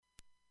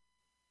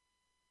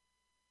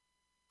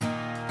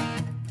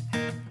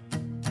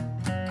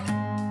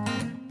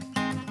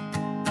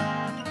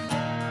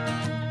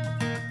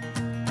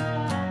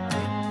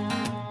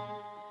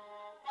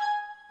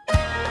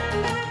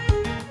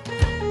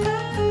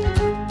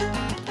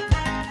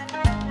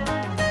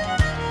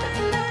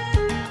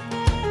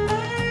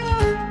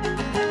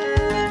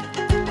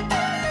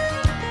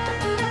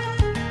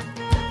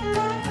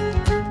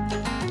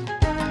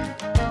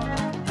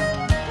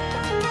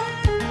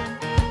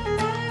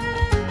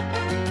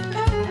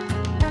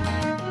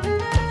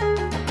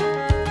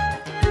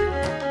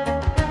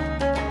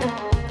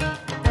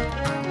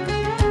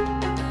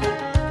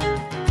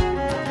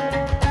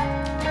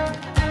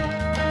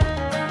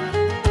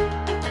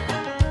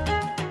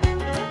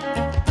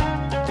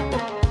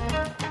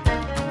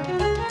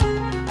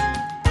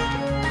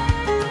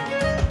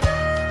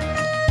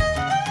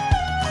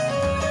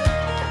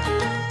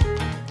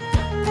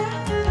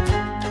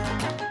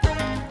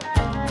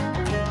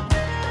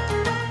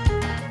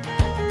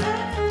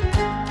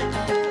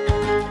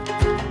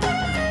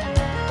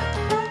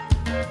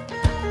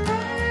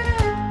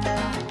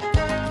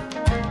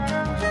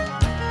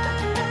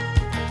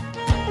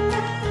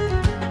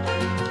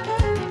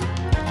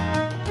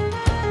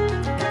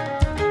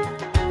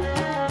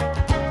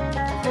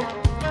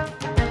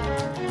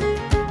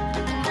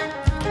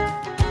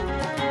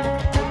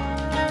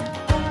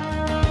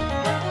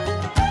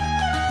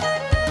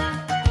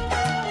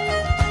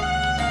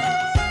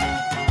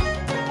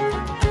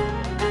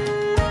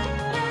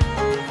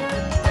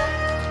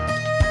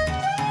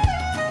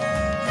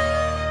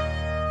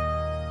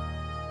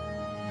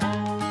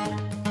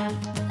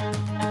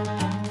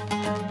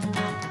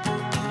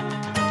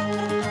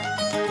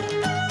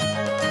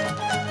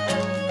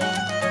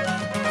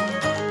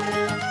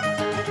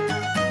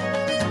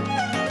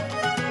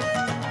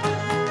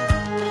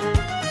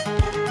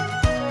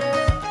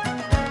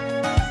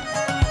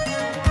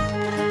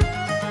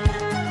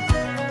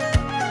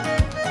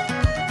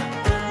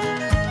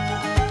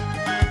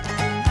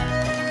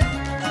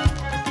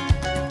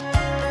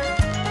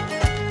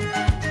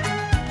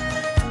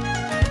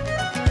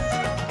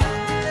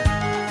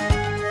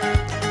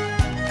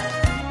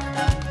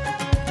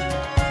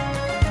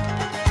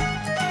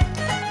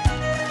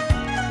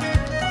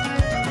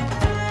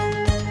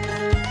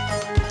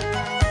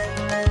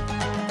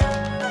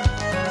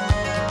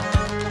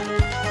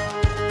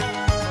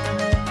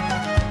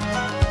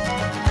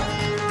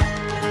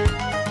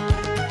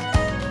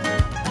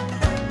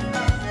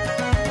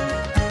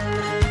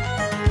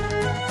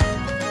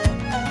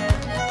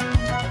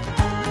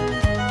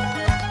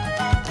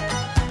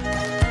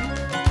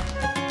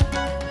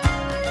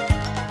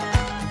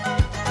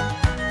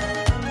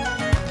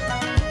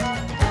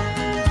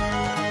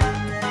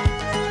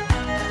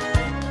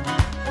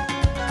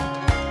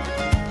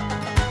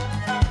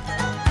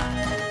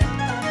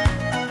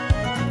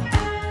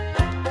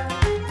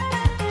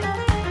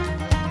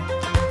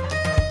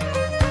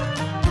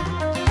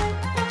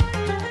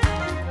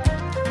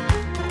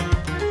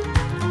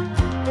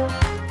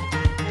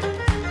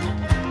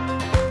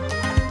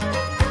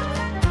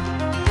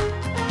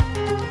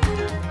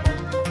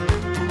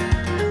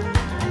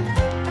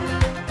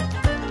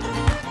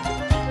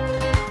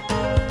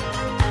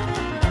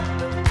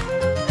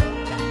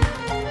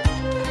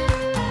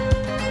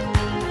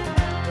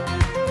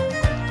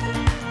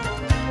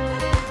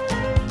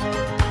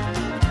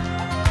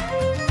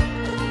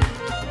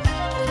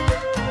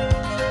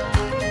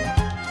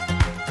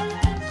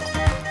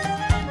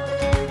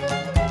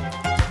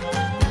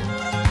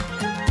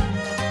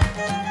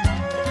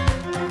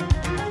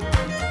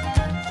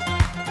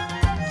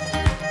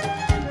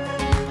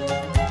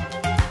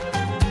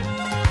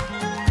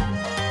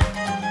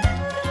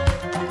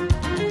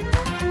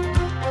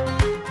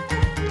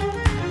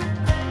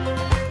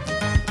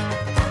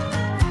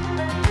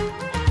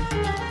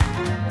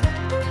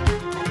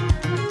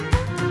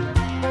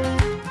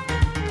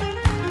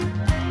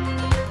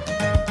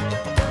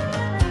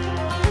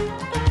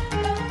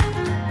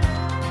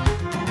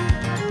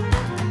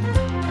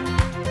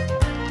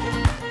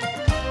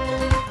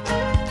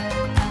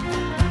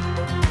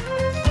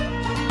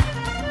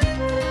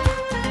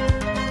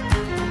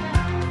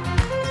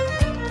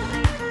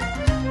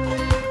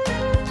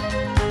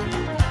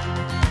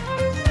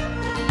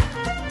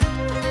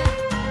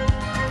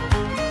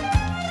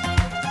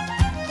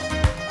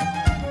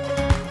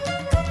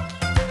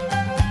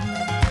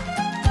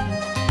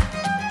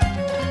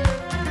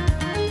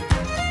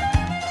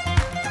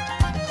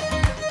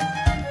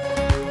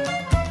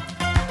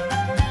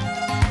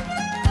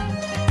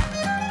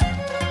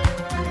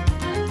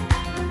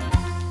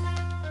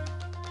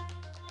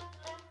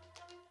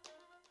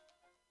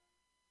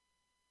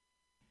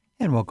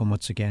And welcome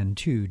once again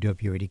to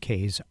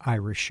WADK's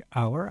Irish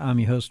Hour. I'm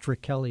your host,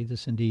 Rick Kelly.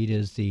 This indeed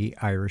is the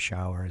Irish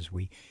Hour as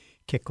we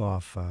kick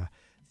off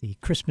the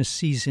Christmas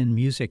season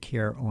music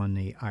here on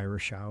the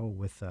Irish Hour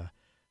with a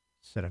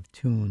set of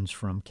tunes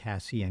from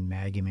Cassie and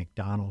Maggie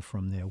McDonald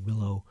from their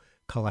Willow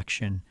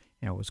collection.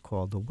 It was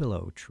called the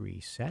Willow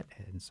Tree Set.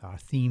 And it's our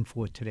theme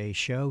for today's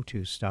show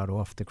to start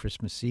off the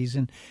Christmas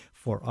season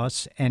for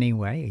us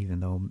anyway,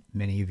 even though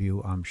many of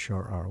you, I'm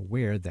sure, are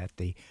aware that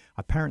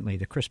apparently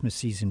the Christmas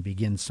season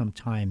begins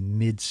sometime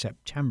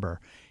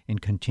mid-September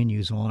and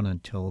continues on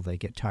until they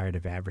get tired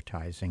of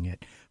advertising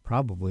it,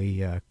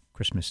 probably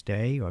Christmas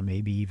Day or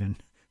maybe even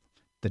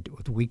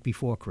the week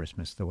before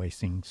Christmas, the way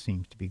things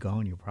seem to be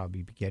going. You'll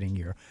probably be getting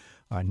your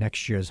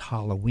next year's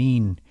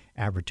Halloween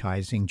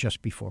advertising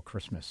just before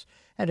Christmas.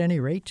 At any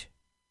rate,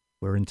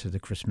 we're into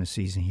the Christmas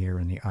season here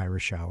in the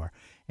Irish Hour,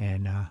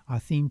 and our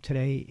theme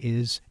today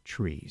is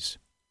trees.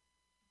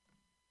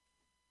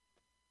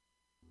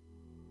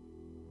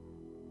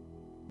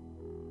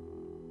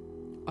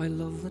 I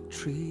love the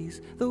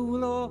trees, the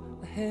willow,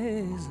 the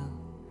hazel,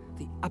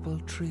 the apple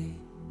tree,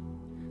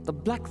 the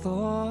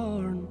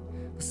blackthorn,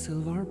 the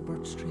silver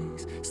birch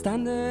trees,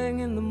 standing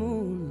in the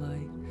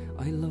moonlight.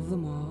 I love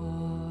them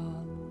all.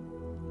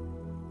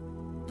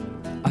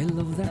 I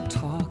love their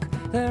talk,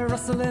 their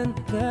rustling,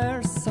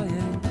 their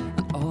sighing,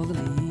 and all the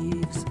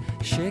leaves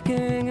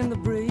shaking in the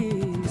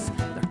breeze,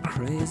 their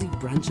crazy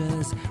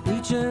branches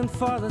reaching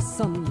for the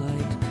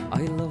sunlight.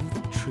 I love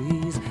the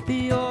trees,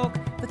 the oak,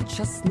 the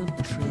chestnut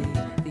tree,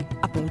 the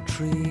apple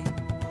tree,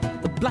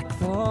 the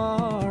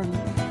blackthorn,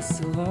 the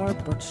silver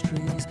birch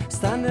trees,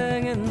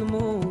 standing in the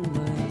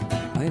moonlight.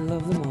 I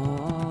love them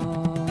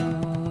all.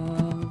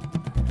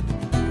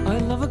 I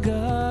love a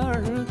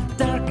girl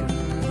darker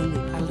than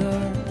the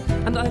elder,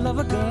 and I love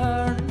a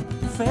girl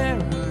fairer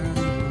than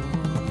the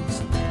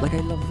rose. Like I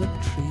love the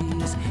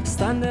trees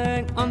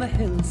standing on the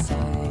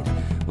hillside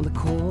when the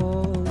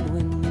cold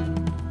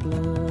wind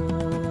blows.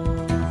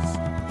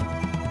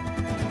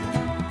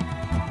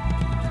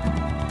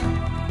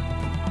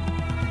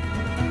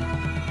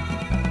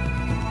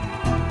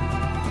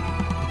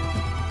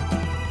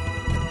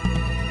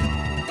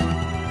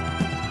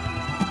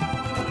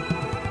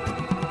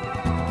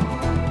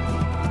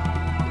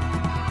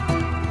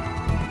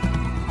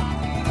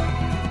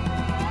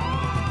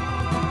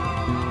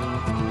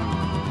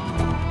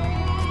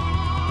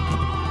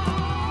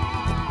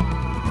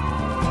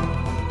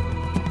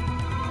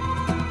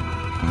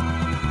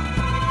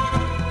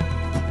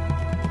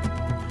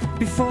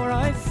 Before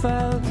I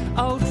fell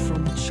out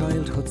from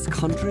childhood's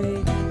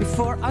country,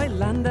 before I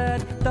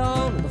landed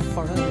down on the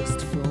forest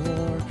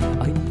floor,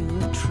 I knew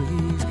the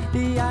trees,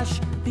 the ash,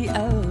 the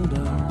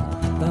elder,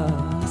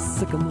 the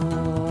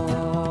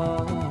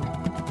sycamore.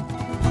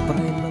 But I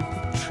love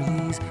the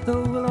trees, the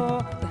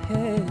willow, the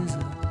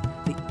hazel,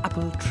 the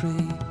apple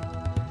tree,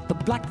 the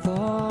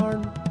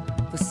blackthorn,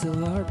 the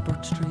silver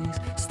birch trees,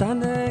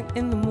 standing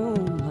in the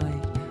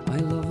moonlight. I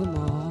love them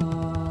all.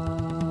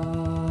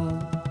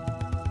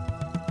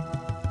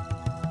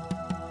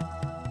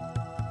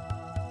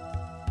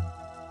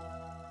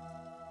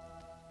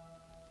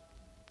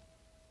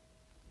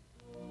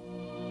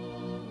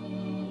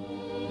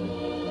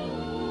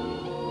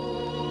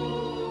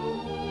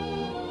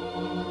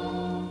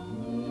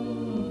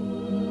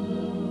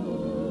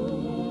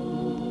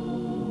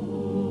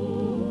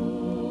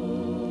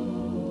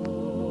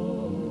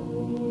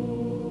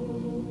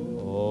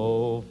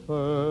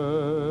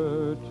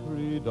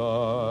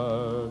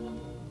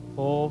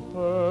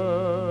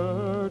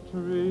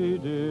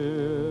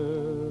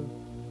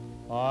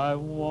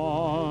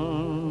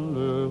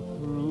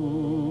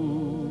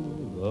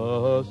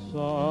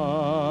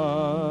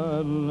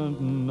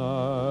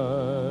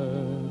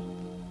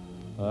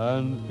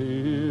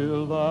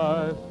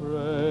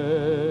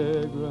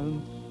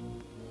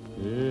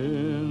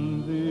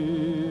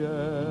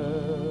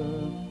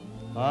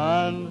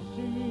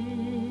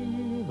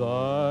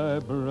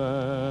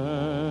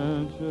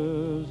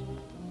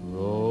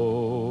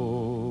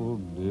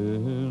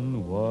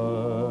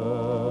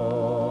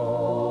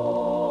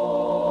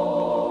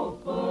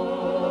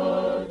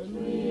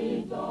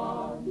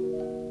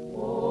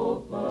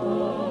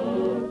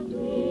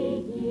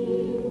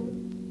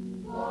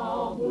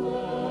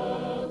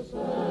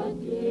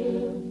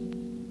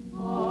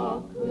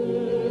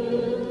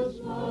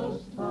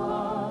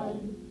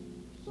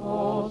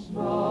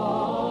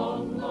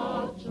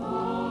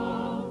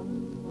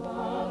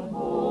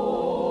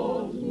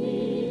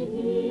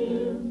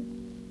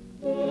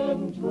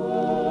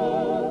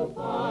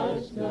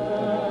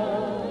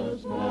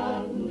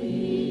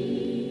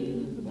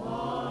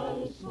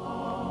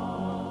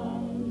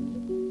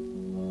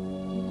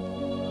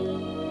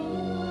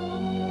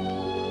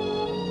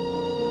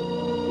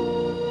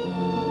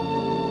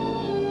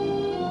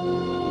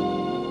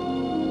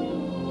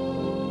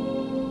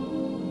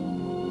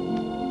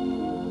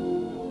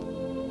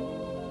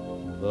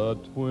 The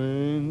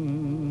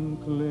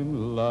twinkling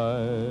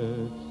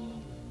lights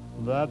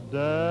that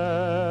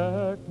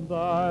deck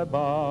thy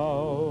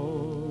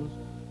boughs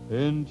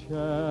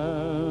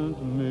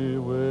enchant me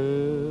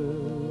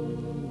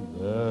with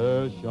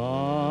their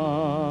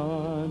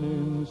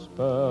shining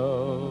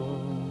spell,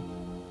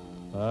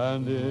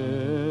 and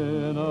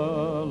in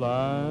a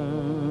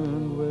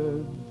land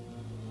with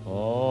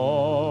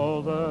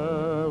all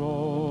their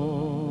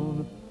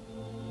own,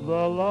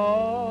 the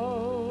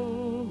lovely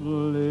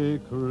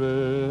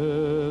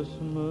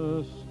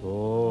Christmas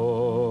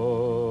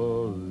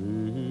story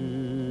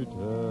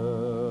tell.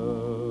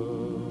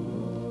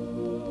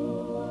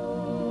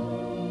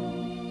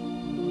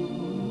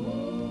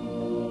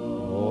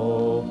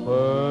 Oh,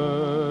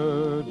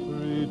 fir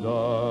tree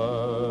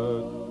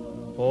dark,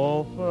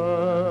 oh,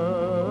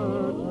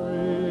 fir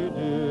tree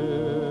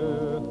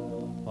dear,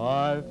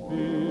 I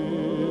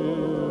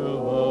feel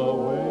the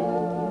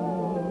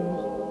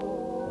wings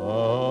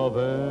of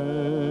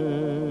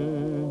angels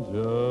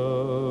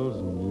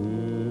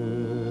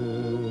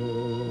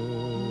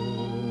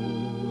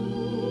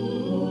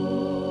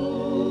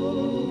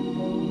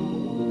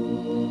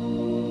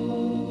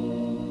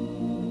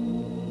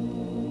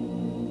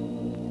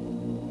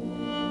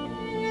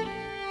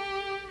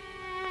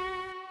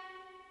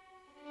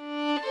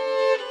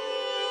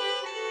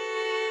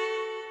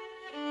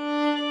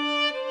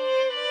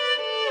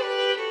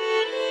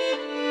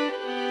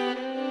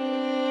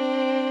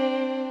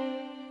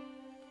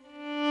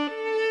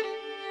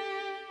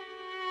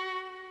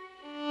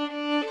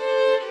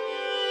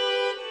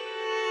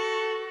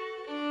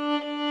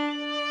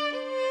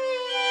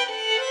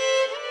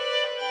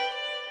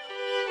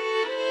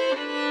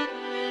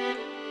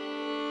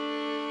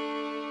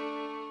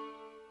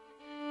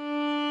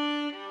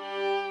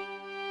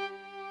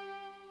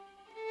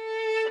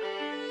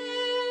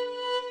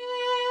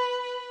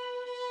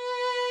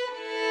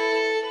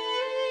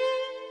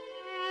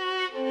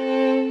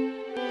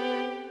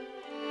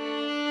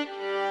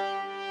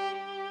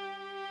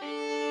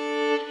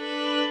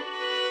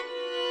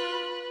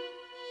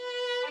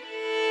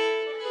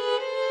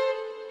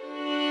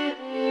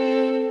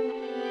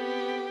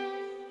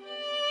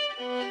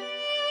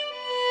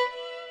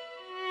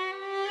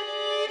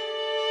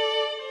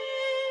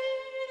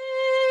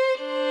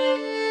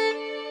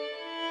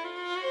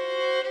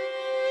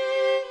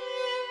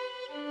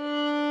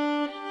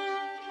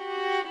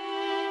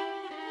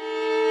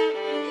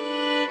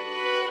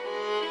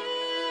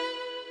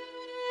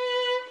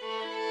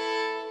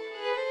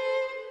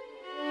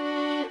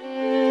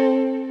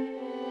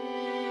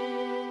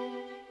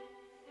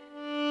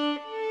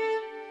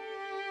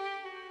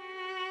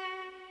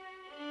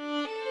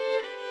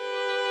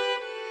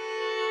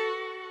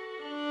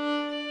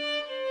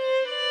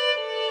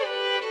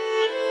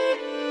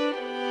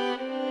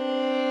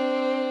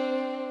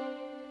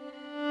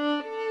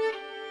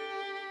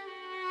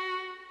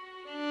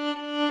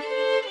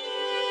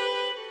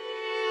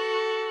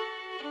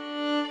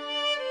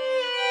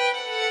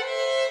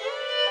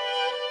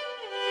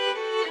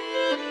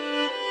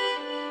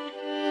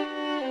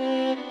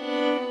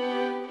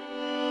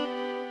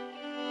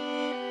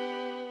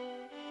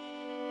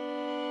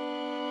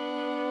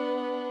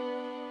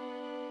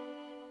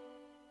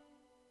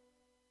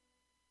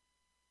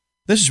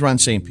This is Ron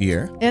St.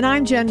 Pierre. And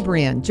I'm Jen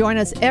Brian. Join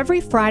us every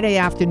Friday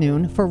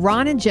afternoon for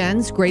Ron and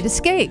Jen's Great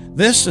Escape.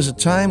 This is a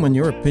time when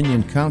your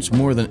opinion counts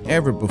more than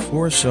ever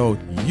before, so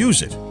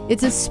use it.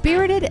 It's a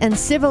spirited and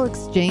civil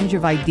exchange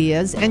of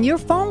ideas, and your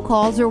phone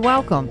calls are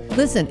welcome.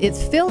 Listen,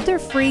 it's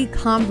filter-free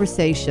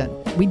conversation.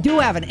 We do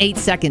have an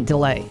 8-second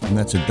delay. And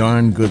that's a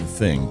darn good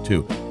thing,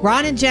 too.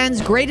 Ron and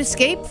Jen's Great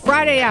Escape,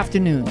 Friday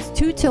afternoons,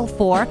 2 till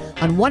 4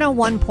 on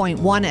 101.1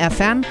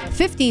 FM,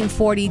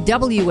 1540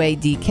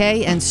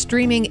 WADK, and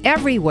streaming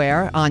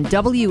everywhere on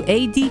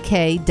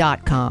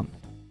WADK.com.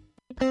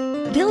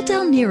 Bill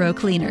Del Nero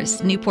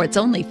Cleaners, Newport's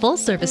only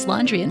full-service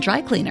laundry and dry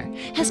cleaner,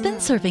 has been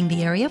serving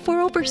the area for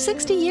over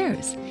 60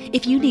 years.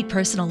 If you need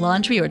personal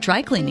laundry or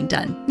dry cleaning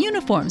done,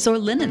 uniforms or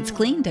linens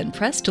cleaned and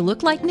pressed to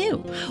look like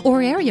new,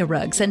 or area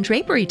rugs and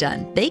drapery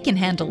done, they can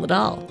handle it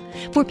all.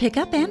 For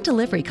pickup and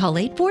delivery, call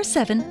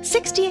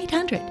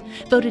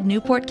 847-6800. Voted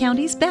Newport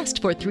County's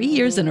best for 3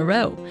 years in a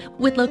row.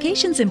 With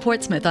locations in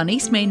Portsmouth on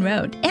East Main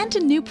Road and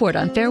in Newport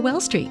on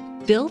Farewell Street.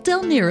 Bill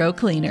Del Nero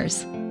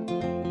Cleaners.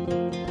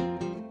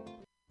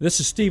 This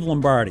is Steve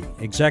Lombardi,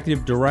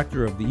 Executive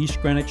Director of the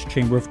East Greenwich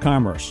Chamber of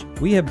Commerce.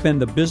 We have been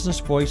the business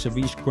voice of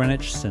East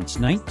Greenwich since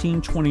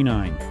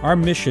 1929. Our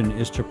mission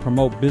is to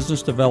promote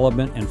business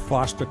development and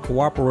foster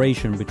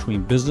cooperation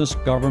between business,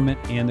 government,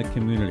 and the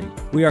community.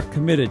 We are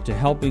committed to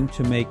helping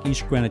to make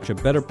East Greenwich a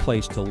better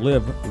place to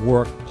live,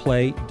 work,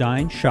 play,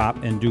 dine,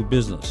 shop, and do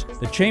business.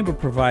 The Chamber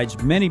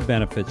provides many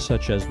benefits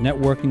such as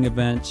networking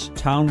events,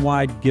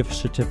 town-wide gift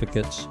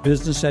certificates,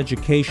 business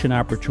education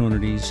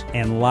opportunities,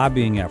 and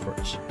lobbying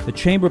efforts. The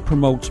Chamber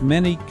promotes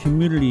many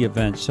community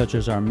events such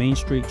as our Main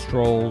Street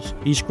Strolls,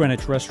 East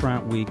Greenwich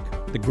Restaurant Week,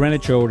 the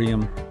Greenwich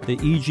Odeum, the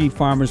E.G.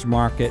 Farmers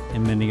Market,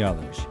 and many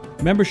others.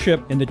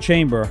 Membership in the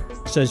Chamber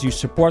says you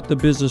support the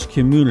business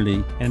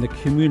community and the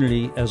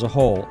community as a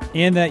whole,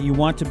 and that you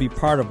want to be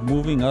part of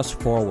moving us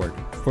forward.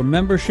 For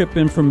membership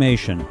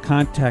information,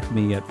 contact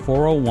me at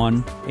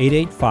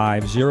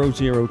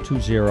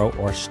 401-885-0020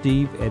 or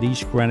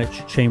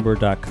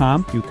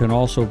steve@eastgreenwichchamber.com. You can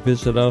also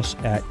visit us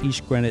at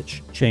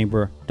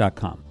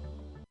eastgreenwichchamber.com.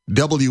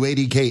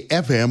 WADK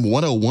FM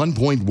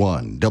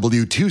 101.1,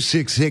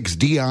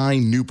 W266DI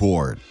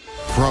Newport.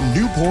 From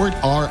Newport,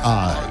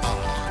 RI.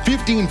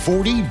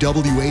 1540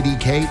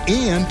 WADK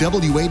and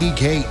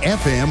WADK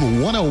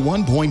FM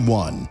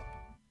 101.1.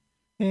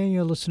 And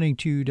you're listening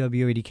to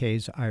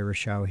WADK's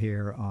Irish Hour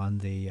here on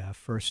the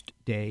first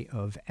day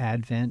of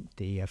Advent,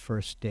 the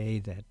first day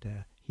that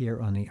here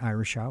on the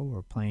Irish Hour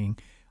we're playing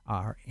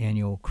our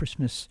annual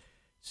Christmas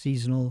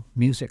seasonal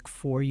music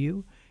for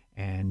you.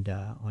 And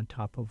on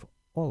top of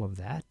all of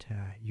that,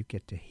 you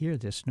get to hear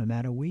this no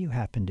matter where you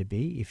happen to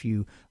be. If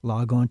you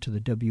log on to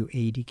the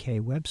WADK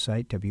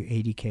website,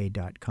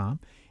 WADK.com,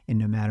 and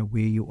no matter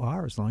where you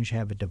are, as long as you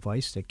have a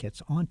device that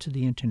gets onto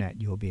the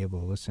internet, you'll be able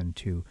to listen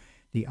to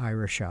the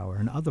Irish Hour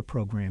and other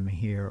programming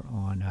here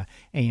on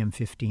AM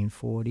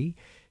 1540,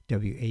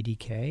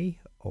 WADK,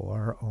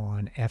 or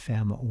on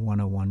FM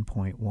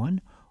 101.1,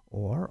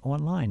 or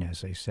online,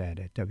 as I said,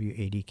 at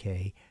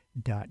WADK.com.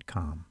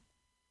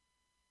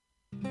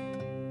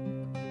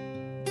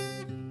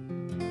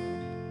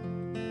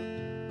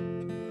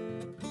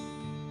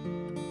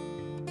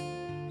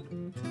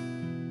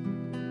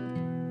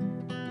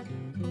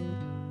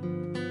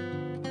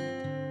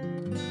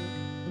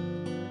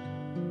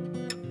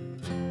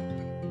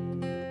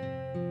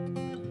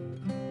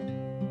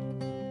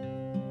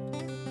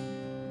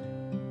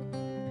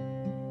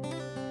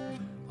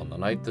 On the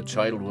night the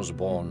child was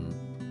born,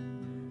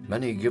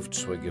 many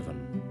gifts were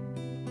given.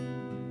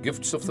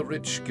 Gifts of the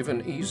rich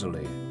given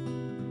easily,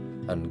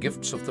 and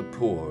gifts of the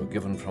poor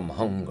given from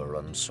hunger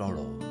and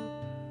sorrow.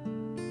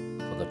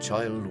 For the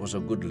child was a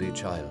goodly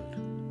child.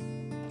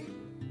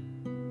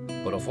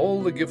 But of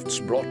all the gifts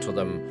brought to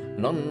them,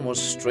 none was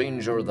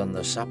stranger than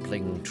the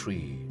sapling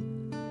tree,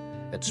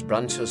 its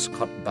branches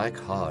cut back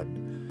hard,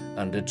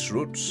 and its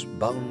roots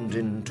bound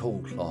in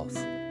tow-cloth,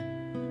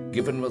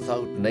 given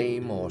without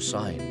name or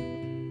sign.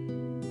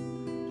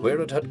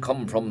 Where it had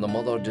come from the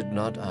mother did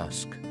not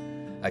ask,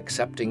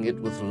 accepting it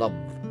with love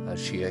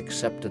as she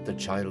accepted the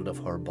child of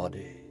her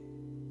body.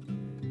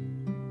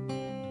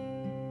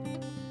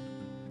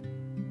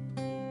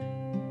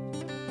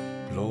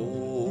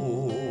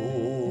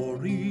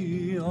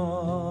 Gloria,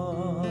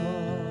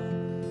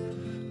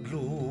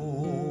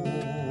 Gloria,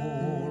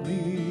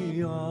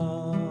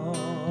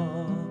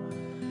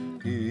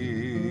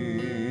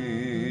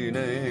 in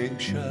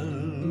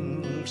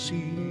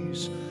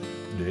excelsis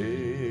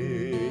Deo.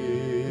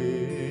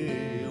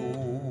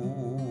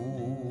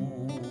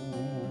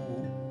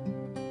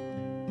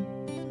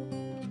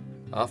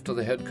 After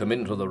they had come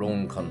into their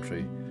own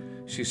country,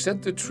 she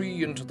set the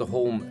tree into the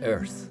home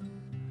earth,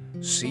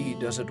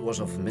 seed as it was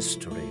of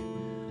mystery,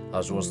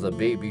 as was the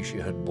baby she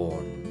had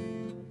borne.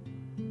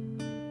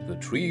 The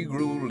tree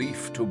grew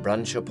leaf to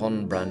branch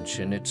upon branch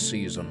in its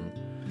season,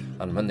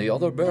 and when the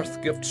other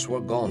birth gifts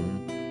were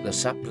gone, the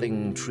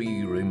sapling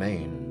tree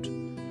remained,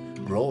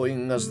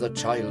 growing as the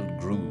child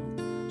grew,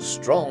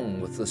 strong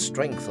with the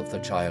strength of the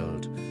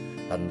child,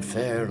 and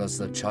fair as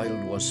the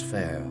child was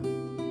fair.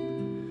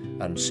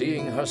 And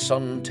seeing her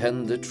son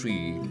tend the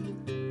tree,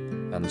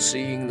 and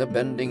seeing the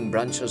bending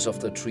branches of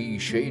the tree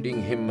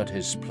shading him at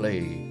his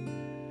play,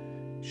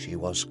 she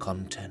was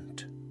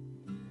content.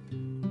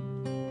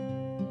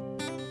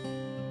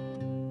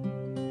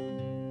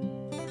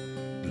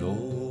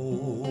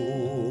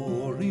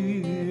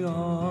 Gloria,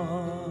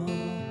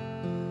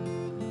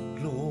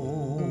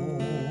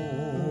 Gloria,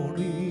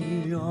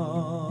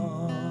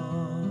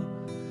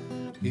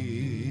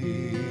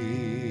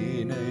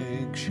 in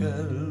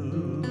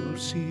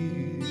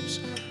excelsis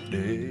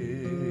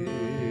Deo.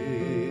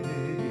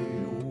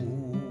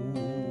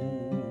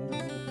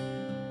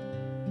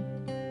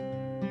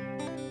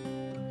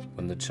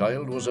 When the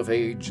child was of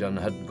age and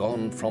had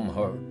gone from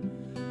her,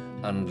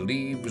 and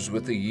leaves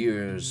with the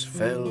years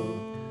fell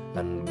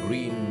and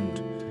greened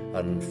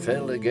and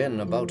fell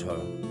again about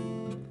her,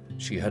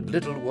 she had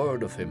little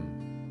word of him.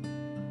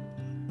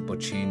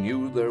 But she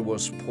knew there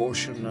was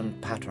portion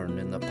and pattern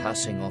in the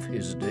passing of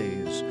his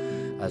days,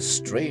 as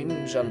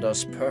strange and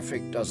as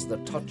perfect as the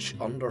touch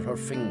under her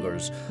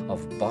fingers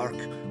of bark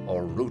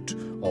or root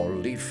or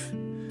leaf,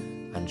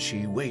 and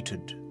she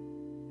waited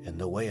in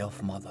the way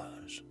of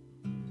mothers.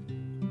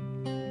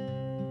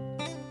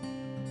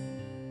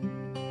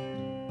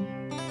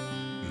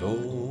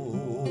 Gloria,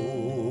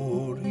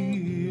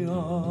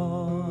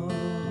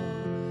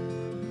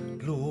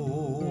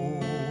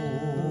 Gloria,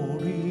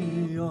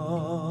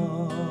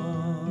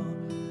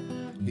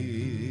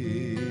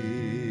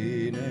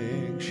 in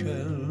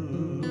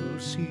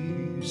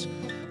excelsis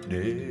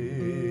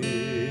Deo.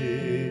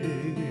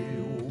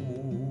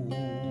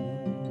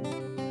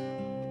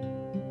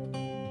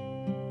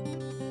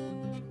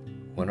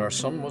 When her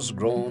son was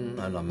grown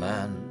and a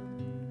man,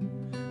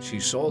 She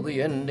saw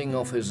the ending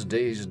of his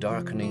days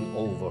darkening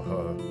over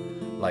her,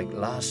 like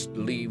last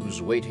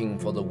leaves waiting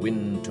for the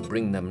wind to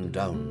bring them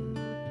down.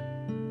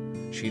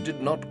 She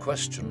did not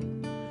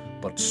question,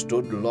 but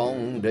stood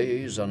long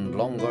days and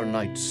longer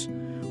nights,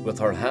 with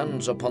her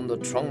hands upon the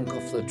trunk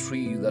of the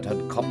tree that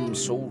had come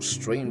so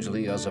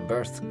strangely as a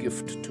birth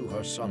gift to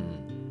her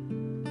son.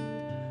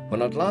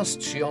 When at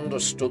last she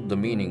understood the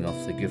meaning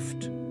of the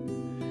gift,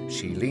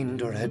 she leaned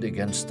her head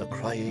against the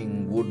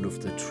crying wood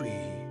of the tree,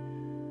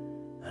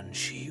 and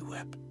she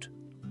wept.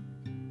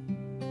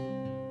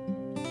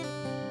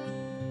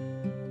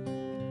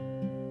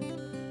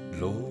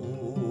 Gloria,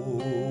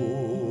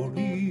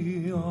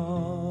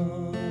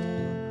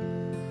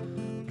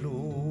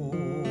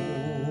 Gloria,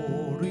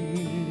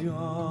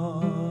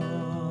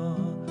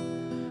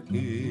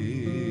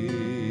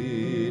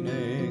 in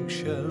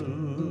excelsis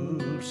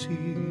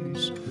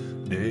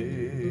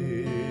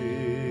Deo.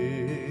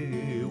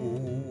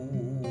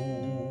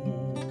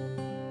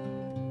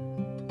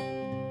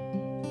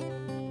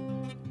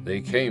 They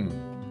came,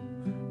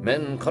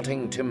 men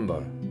cutting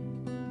timber,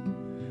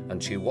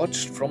 and she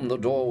watched from the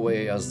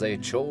doorway as they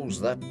chose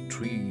that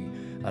tree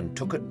and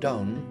took it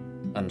down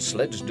and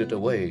sledged it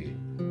away.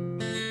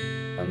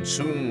 And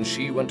soon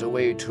she went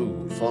away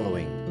too,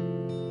 following,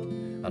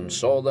 and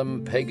saw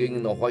them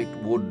pegging the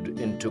white wood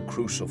into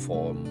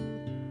cruciform.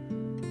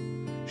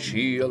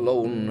 She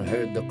alone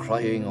heard the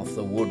crying of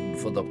the wood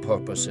for the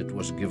purpose it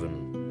was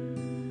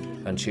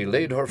given, and she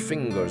laid her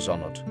fingers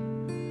on it,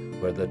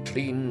 where the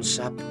clean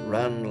sap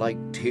ran like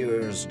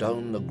tears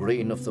down the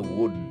grain of the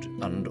wood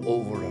and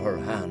over her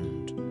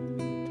hand.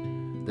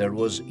 There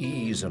was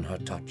ease in her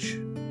touch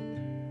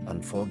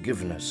and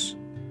forgiveness,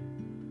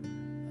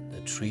 and the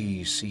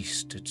tree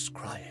ceased its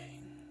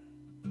crying.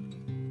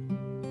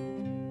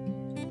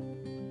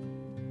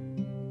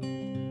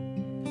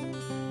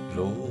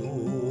 Gloria,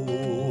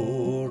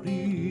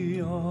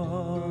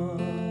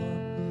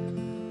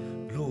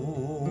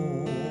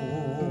 Gloria,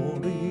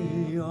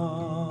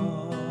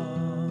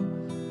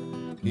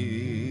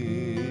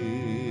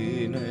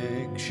 in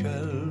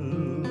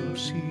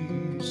excelsis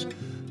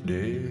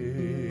Deo.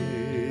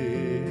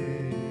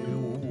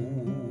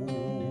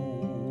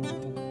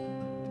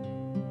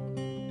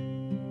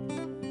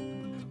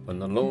 When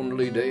the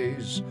lonely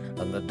days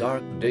and the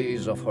dark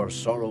days of her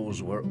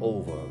sorrows were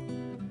over,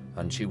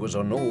 and she was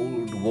an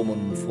old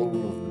woman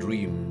full of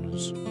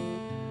dreams,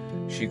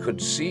 she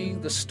could see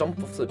the stump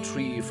of the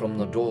tree from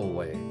the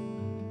doorway,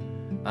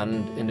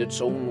 and in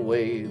its own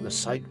way the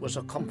sight was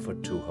a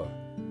comfort to her.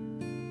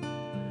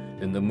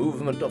 In the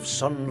movement of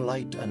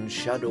sunlight and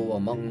shadow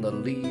among the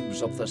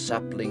leaves of the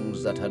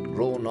saplings that had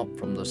grown up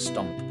from the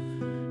stump,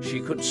 she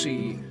could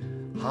see,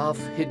 half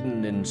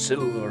hidden in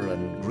silver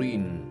and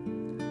green,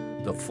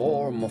 the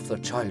form of the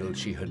child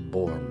she had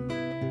borne.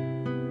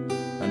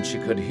 And she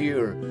could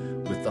hear,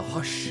 with the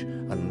hush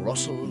and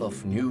rustle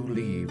of new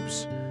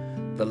leaves,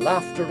 the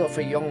laughter of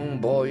a young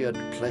boy at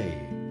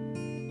play.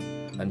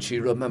 And she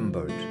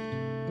remembered,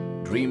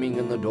 dreaming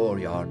in the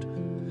dooryard,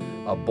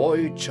 a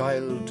boy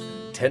child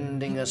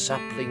tending a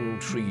sapling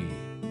tree,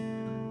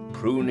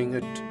 pruning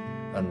it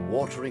and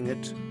watering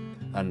it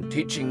and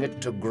teaching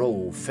it to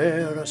grow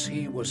fair as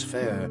he was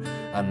fair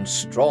and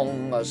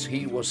strong as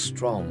he was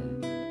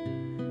strong,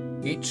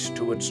 each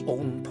to its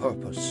own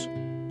purpose.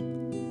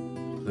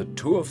 The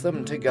two of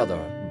them together,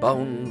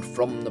 bound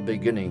from the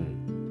beginning.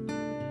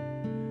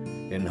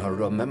 In her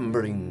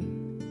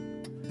remembering,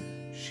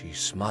 she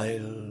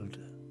smiled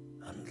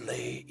and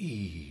lay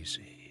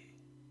easy.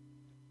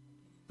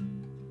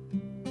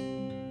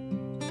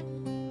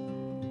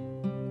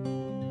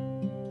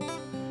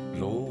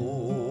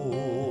 Gloria,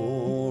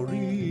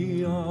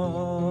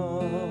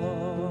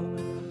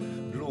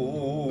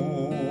 Gloria,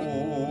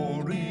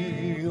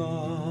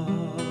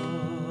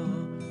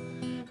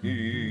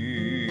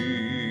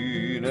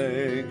 in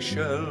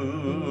excelsis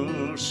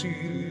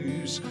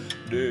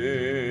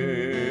Deo.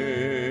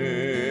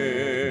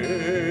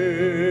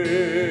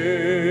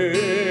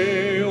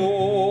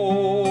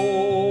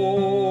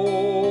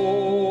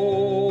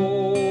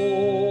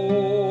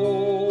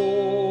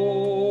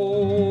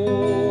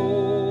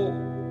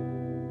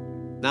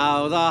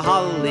 Now the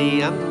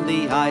holly and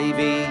the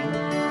ivy,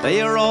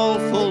 they are all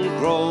full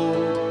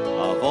grown.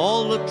 Of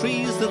all the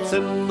trees that's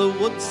in the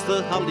woods,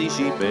 the holly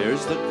she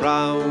bears the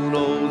crown.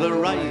 Oh, the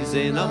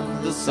rising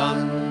of the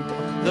sun,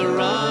 the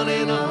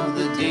running of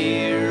the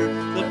deer,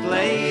 the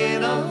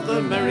playing of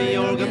the merry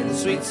organ,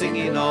 sweet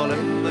singing all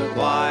in the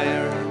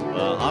choir.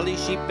 The holly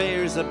she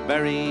bears a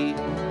berry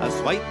as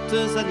white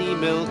as any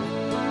milk,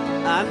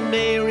 and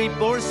Mary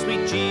bore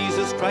sweet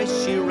Jesus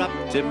Christ, she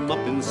wrapped him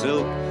up in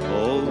silk.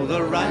 Oh,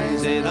 the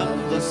rising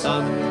of the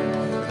sun,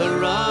 the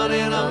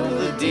running of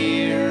the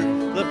deer,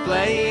 the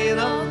playing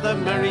of the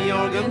merry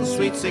organ,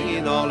 sweet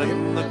singing all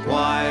in the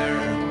choir.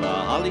 The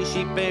holly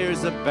she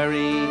bears a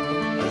berry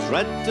as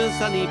red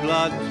as any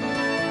blood,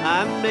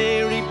 and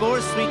Mary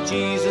bore sweet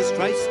Jesus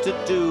Christ to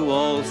do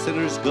all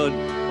sinners good.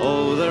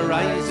 Oh, the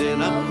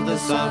rising of the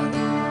sun,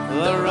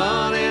 the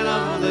running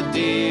of the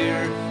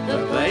deer,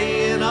 the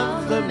playing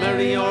of the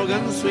merry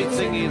organ, sweet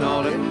singing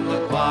all in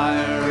the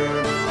choir.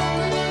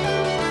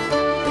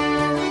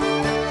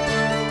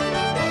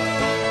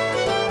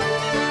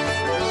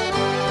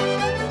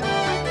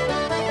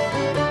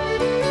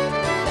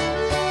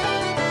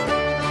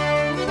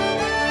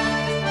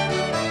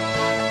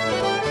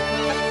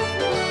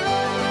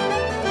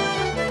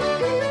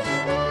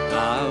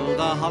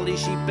 The holly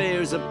she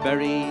bears a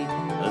berry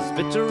as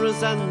bitter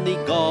as any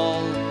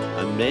gall,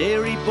 and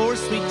Mary bore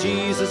sweet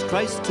Jesus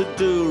Christ to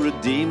do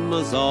redeem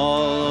us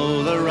all.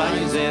 Oh, the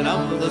rising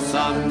of the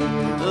sun,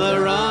 the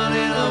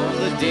running of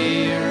the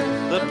deer,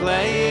 the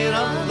playing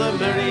of the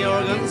merry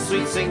organ,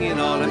 sweet singing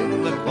all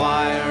in the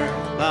choir.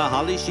 The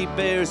holly she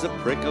bears a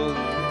prickle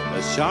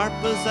as sharp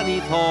as any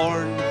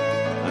thorn,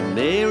 and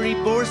Mary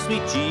bore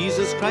sweet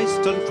Jesus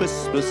Christ on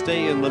Christmas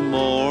Day in the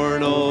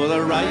morn. Oh,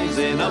 the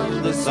rising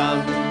of the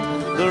sun,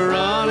 the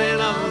running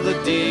of the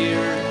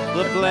deer,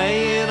 the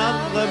playing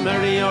of the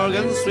merry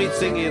organ, sweet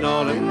singing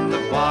all in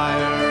the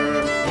choir.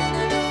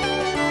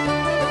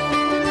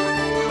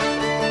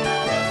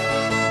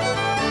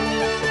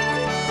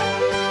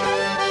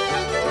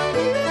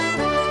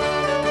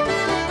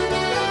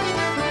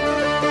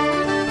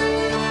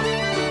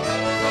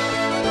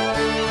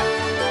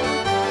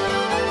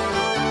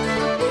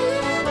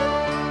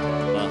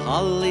 The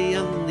holly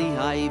and the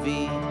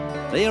ivy,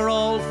 they are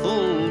all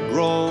full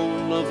grown.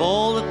 Of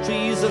all the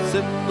trees that's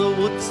in the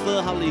woods,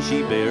 the holly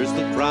she bears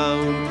the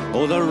crown.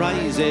 Oh, the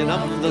rising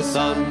of the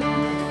sun,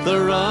 the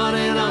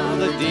running of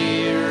the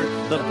deer,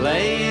 the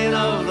playing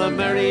of the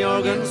merry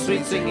organ,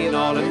 sweet singing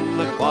all in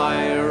the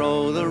choir.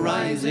 Oh, the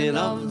rising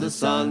of the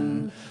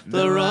sun,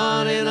 the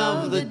running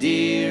of the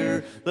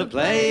deer, the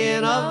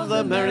playing of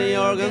the merry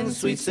organ,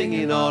 sweet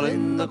singing all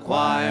in the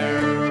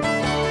choir.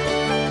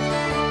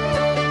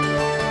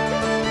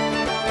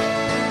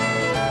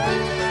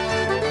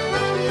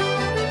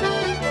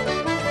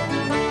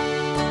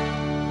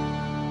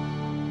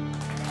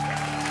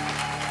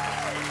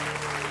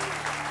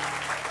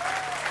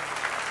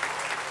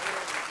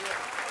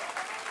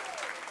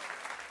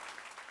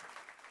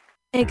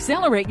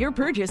 Accelerate your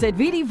purchase at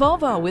VD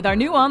Volvo with our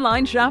new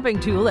online shopping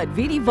tool at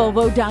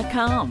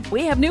VDVolvo.com.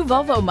 We have new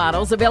Volvo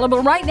models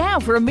available right now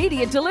for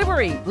immediate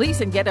delivery.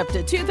 Lease and get up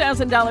to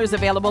 $2,000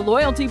 available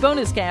loyalty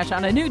bonus cash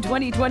on a new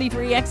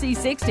 2023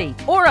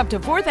 XC60, or up to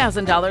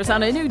 $4,000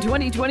 on a new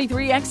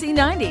 2023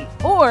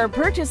 XC90. Or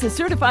purchase a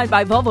certified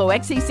by Volvo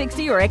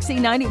XC60 or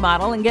XC90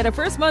 model and get a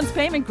first month's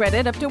payment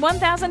credit up to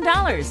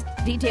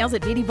 $1,000. Details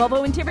at VD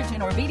Volvo in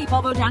Tiverton or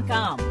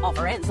VDVolvo.com.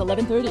 Offer ends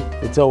 11/30.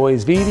 It's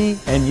always VD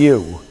and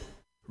you.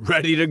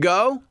 Ready to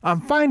go? I'm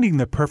finding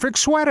the perfect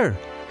sweater.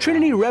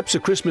 Trinity Reps A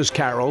Christmas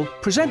Carol,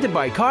 presented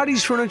by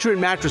Cardi's Furniture and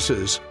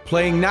Mattresses,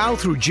 playing now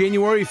through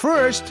January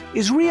 1st,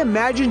 is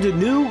reimagined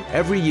anew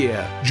every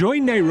year.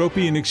 Join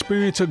Nairobi and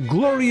experience a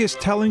glorious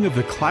telling of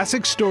the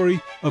classic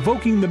story,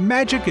 evoking the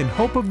magic and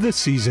hope of the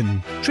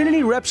season.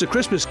 Trinity Reps A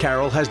Christmas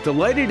Carol has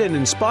delighted and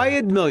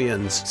inspired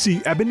millions.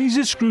 See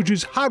Ebenezer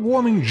Scrooge's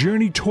heartwarming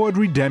journey toward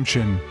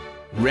redemption.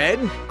 Red,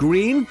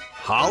 green,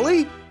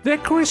 holly? They're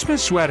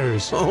Christmas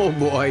sweaters. Oh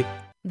boy.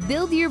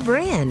 Build your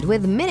brand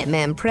with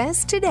Minuteman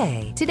Press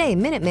today. Today,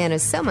 Minuteman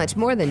is so much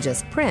more than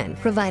just print,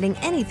 providing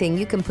anything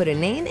you can put a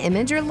name,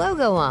 image, or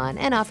logo on,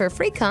 and offer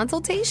free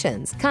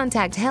consultations.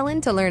 Contact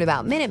Helen to learn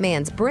about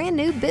Minuteman's brand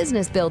new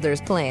Business Builders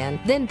plan.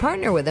 Then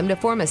partner with them to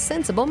form a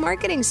sensible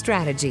marketing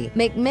strategy.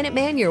 Make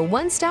Minuteman your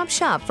one-stop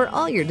shop for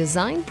all your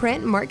design,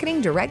 print,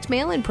 marketing, direct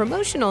mail, and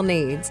promotional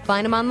needs.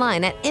 Find them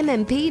online at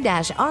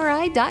mmp-ri.com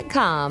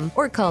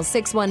or call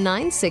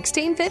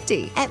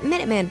 619-1650. At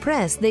Minuteman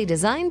Press, they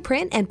design,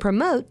 print, and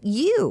promote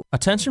you.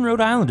 Attention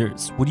Rhode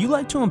Islanders, would you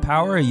like to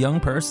empower a young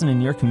person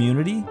in your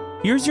community?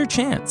 Here's your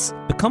chance.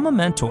 Become a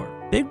mentor.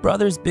 Big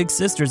Brothers Big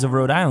Sisters of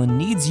Rhode Island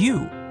needs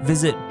you.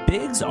 Visit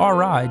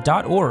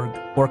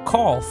bigsri.org or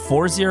call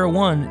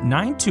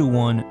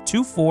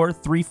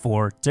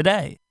 401-921-2434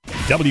 today.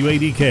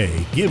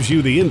 WADK gives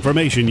you the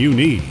information you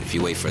need. If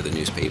you wait for the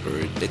newspaper,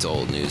 it's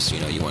old news.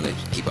 You want to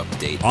keep up to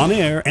date. On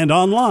air and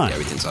online.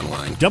 Everything's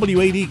online.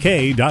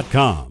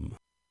 WADK.com.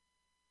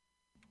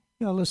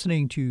 You're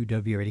listening to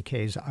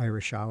WADK's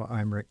Irish Hour.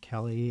 I'm Rick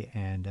Kelly,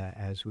 and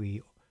as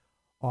we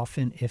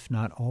often, if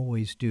not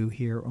always, do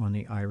here on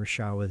the Irish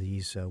Hour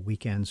these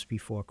weekends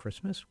before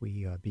Christmas,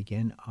 we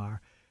begin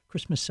our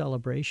Christmas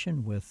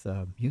celebration with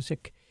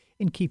music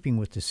in keeping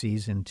with the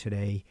season.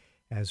 Today,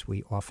 as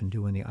we often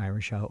do in the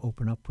Irish Hour,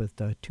 open up with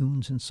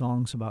tunes and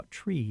songs about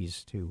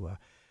trees to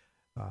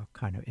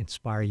kind of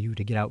inspire you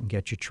to get out and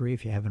get your tree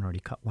if you haven't already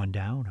cut one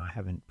down or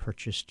haven't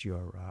purchased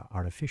your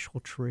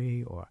artificial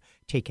tree or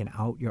taken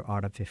out your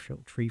artificial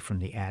tree from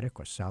the attic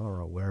or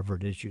cellar or wherever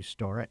it is you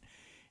store it,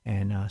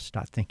 and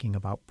start thinking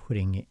about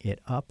putting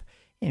it up.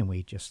 And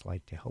we just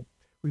like to help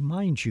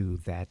remind you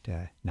that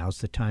now's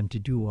the time to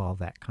do all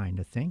that kind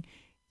of thing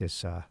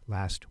this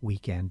last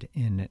weekend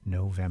in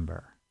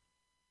November.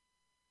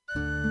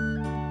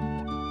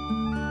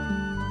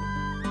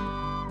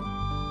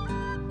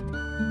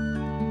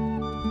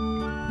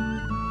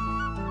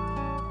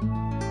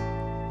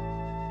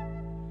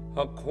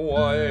 a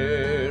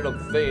choir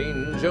of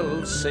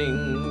angels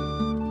sing,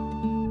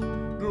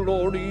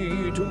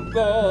 glory to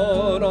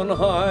God on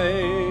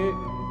high,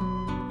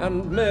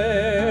 and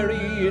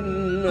Mary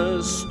in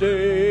a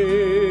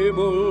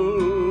stable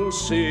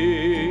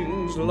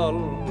sings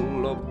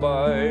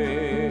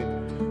lullaby.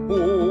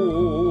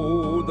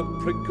 Oh, the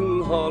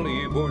prickle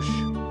holly bush,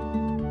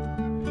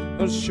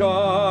 as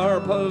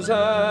sharp as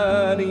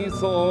any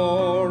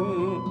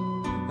thorn,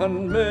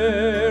 and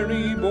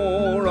Mary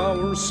bore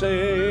our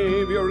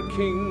Saviour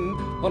King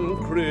on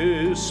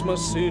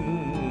Christmas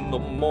in the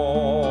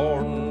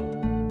morn.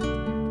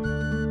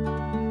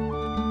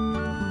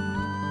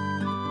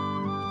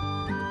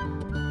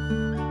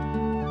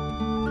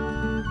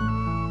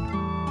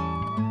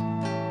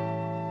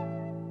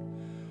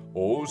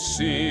 Oh,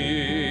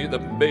 see the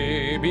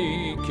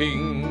baby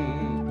King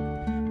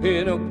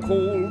in a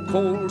cold,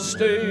 cold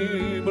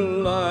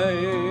stable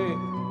lie,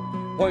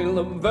 while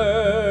the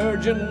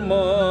Virgin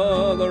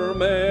Mother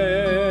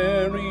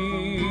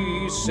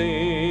Mary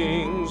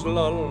sings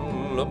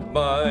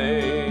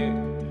lullaby.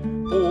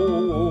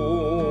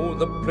 Oh,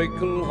 the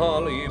prickle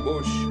holly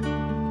bush,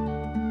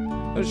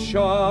 as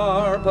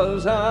sharp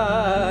as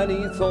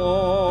any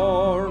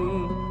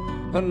thorn,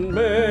 and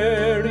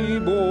Mary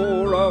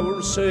bore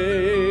our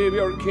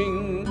Saviour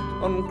King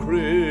on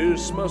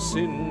Christmas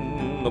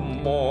in the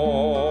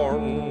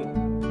morn.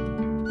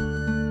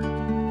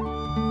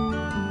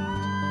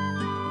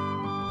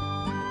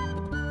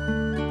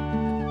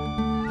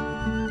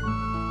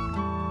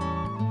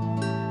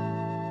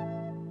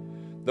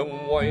 The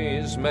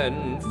wise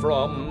men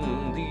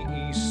from the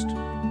east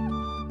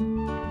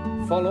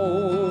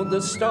followed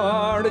the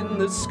star in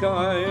the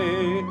sky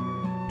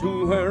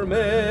to where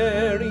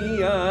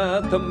Mary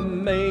at the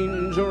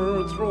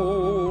manger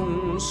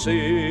throne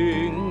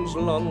sings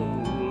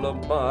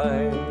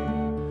lullaby.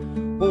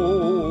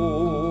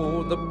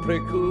 Oh, the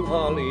prickle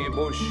holly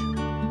bush,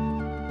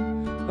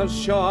 as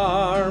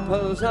sharp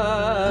as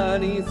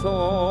any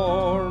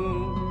thorn,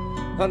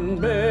 and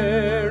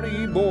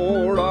Mary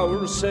bore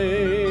our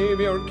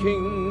Saviour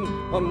King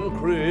on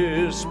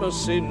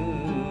Christmas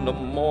in the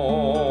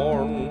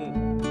morn.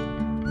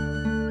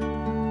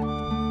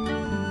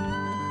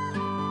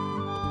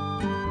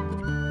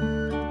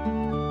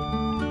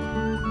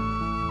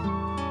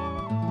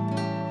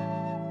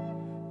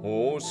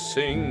 Oh,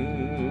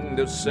 sing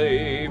the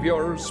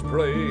Saviour's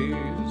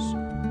praise,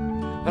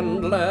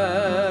 and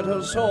let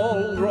us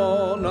all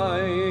draw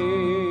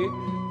nigh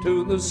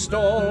to the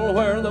stall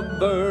where the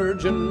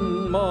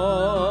Virgin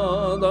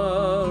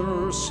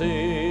Mother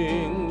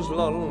sings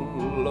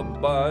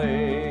lullaby.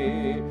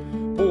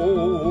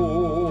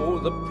 Oh,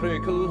 the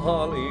prickle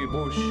holly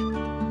bush,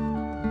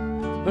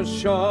 as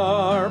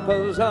sharp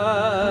as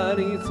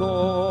any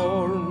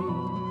thorn,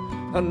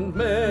 and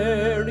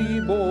Mary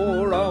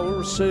bore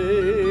our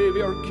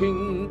Saviour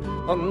King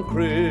on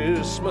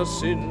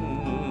Christmas in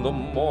the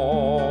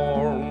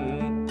morn.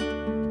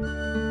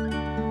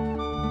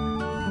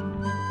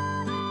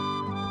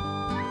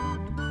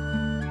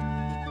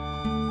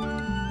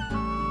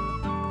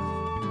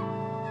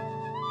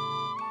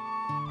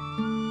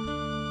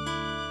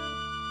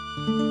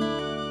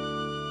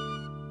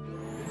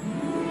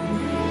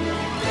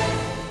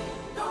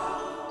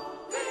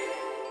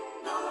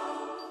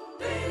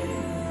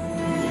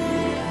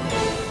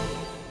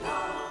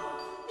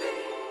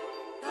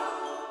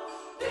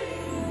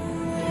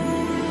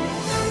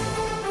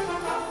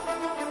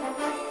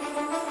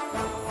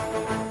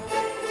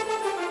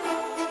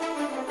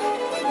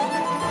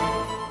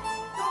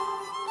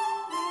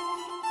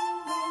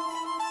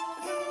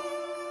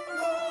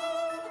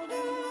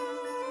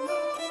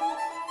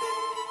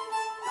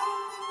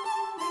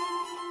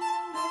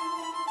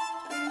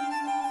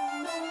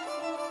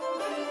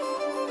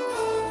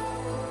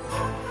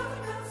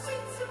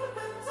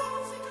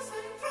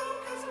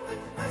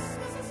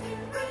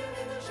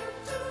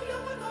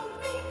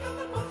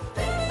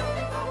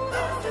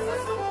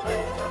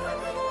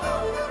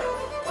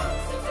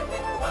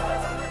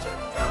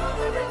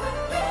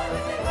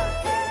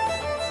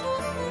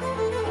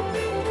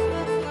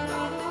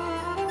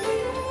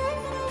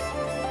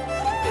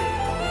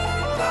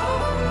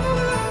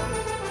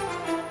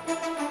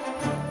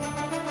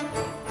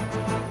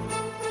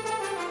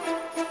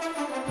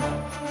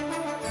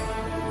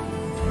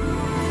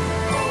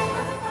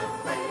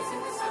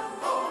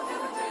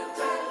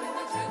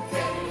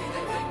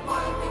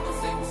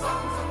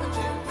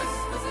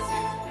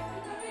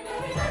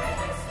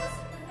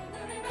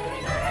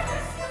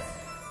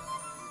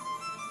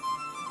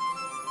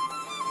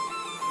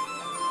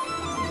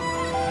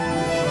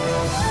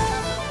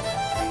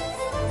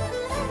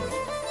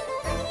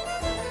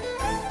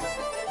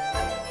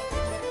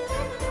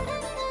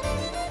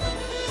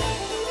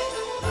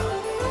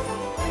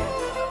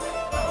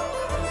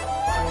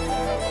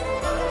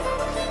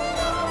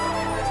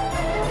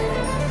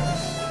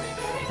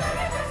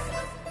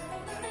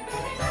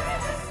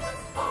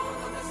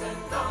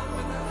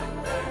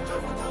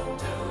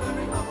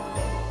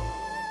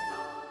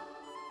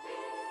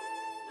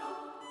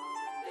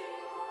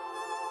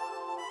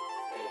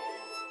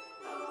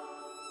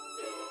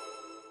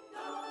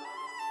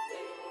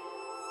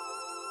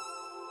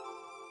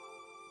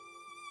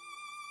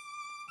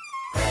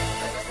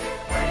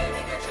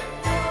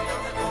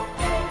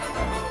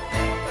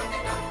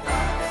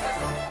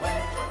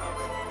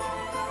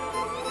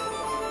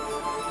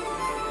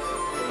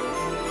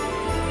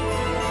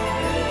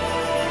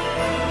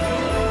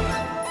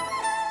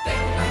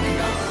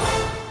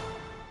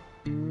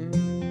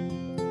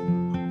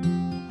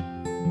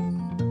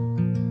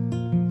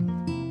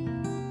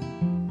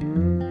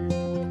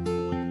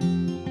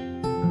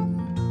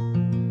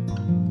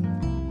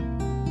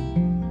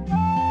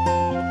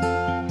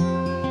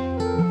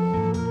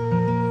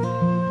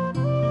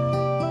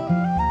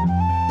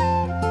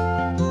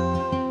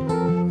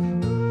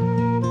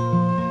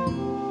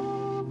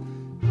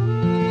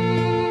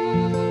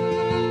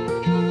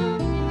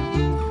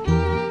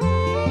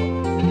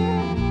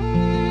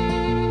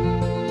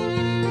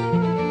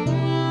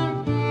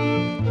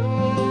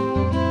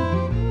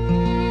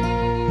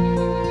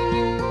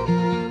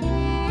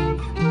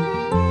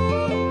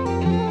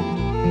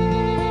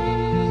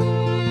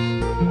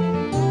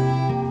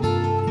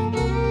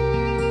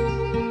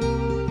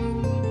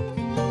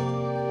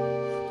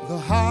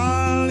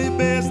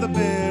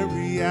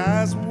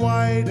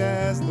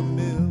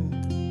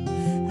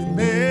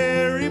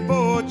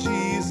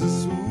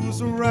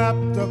 was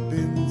wrapped up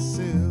in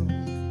silk.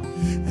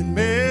 And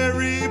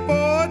Mary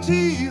bore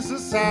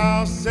Jesus,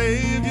 our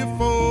Savior,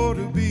 for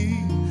to be.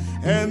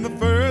 And the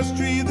first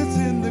tree that's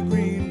in the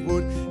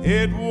greenwood,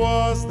 it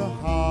was the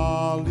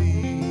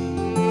holly.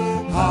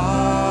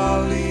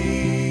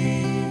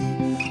 Holly,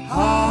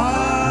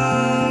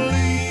 holly.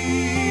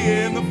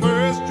 And the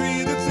first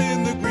tree that's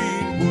in the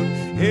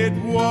greenwood, it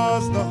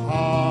was the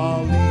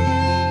holly.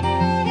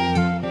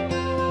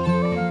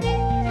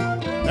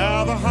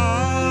 Now the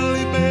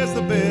holly bears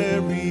the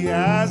berry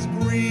as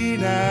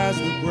green as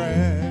the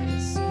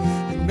grass.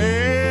 And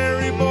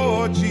Mary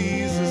bore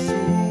Jesus,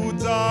 who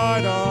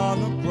died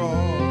on the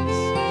cross.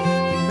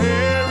 And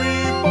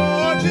Mary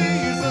bore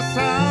Jesus,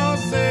 our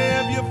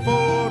Savior,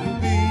 for to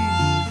be.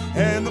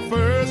 And the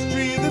first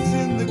tree that's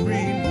in the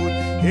greenwood,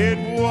 it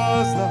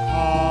was the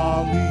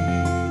holly.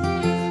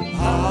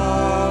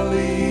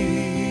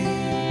 Holly,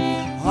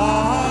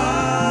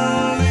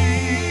 holly.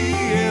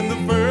 And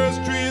the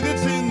first tree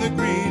that's in the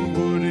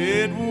greenwood,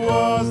 it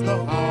was the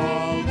holly.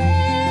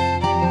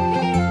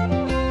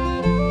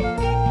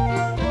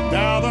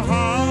 Now the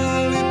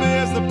holly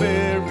bears the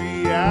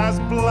berry as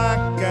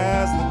black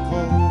as the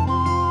coal.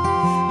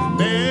 And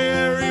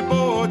Mary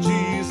bore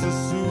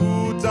Jesus,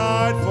 who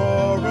died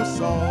for us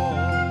all.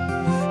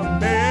 And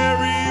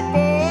Mary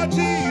bore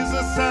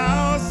Jesus,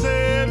 our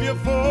Savior,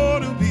 for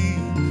to be.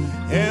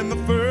 And the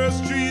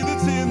first tree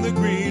that's in the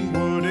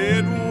greenwood,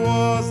 it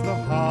was the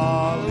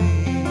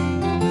holly.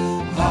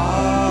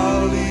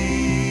 Holly,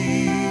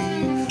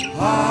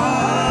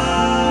 holly.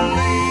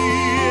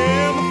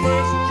 And the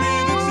first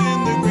tree that's in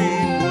the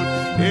greenwood,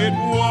 it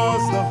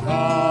was the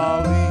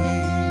holly.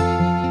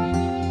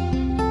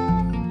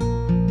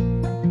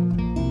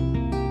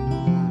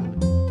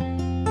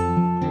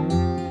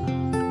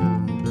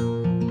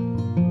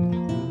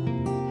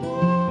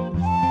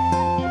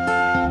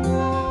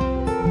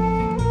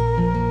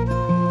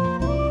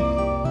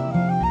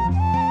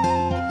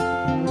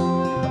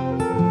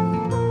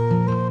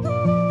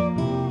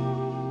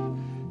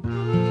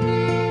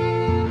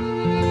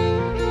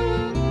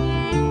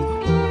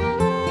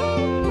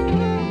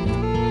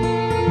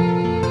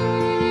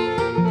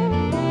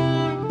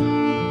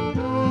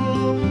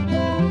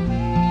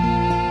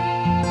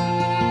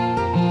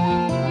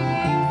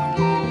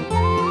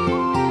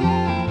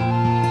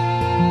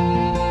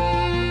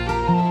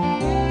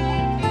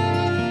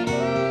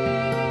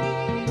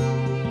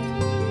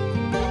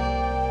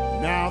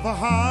 Now the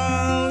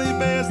holly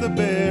bears the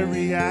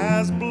berry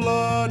as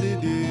blood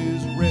it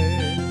is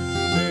red.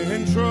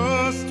 And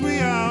trust we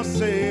our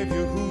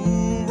Savior,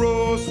 who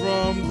rose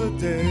from the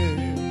dead.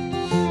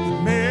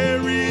 And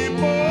Mary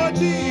bore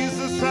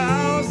Jesus,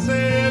 our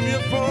Savior,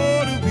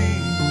 for to be.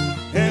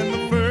 And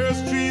the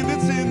first tree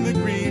that's in the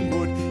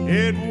greenwood,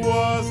 it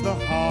was the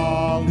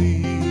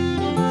holly.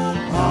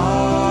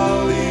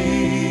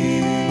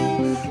 Holly,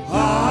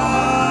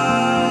 holly.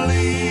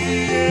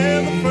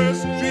 And the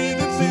first tree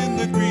that's in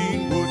the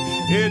greenwood,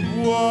 it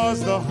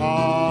was the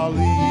holly.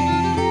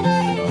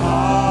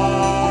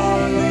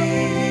 Holly,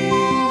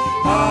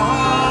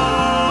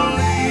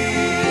 holly.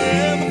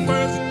 And the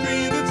first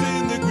tree that's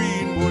in the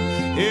greenwood,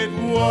 it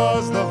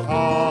was the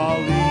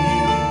holly.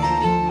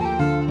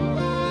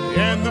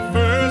 And the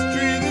first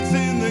tree that's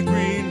in the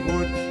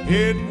greenwood,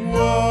 it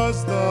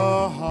was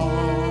the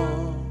holly.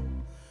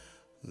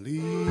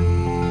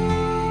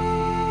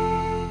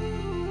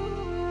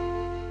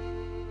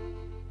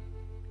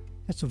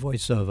 That's the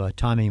voice of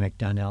Tommy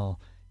McDonnell,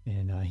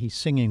 and he's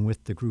singing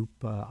with the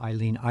group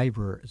Eileen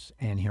Ivers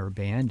and her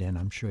band, and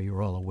I'm sure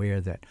you're all aware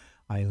that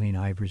Eileen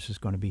Ivers is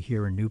going to be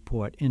here in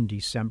Newport in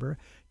December.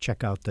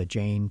 Check out the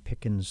Jane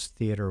Pickens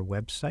Theater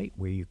website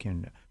where you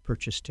can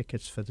purchase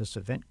tickets for this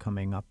event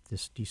coming up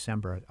this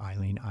December.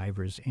 Eileen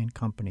Ivers and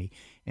Company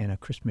and a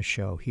Christmas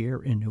show here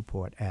in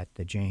Newport at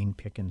the Jane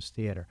Pickens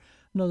Theater.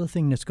 Another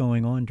thing that's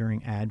going on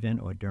during Advent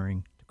or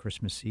during the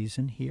Christmas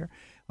season here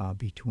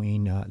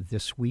between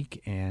this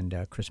week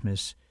and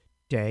Christmas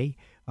Day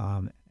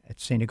at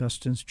St.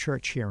 Augustine's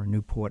Church here in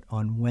Newport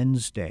on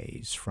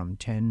Wednesdays from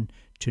 10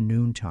 to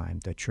noontime.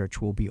 The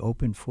church will be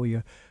open for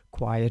your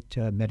quiet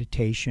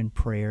meditation,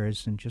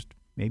 prayers, and just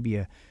maybe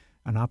an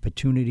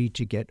opportunity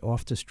to get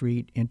off the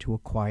street into a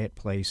quiet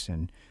place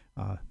and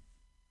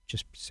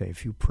just say a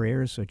few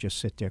prayers or just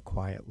sit there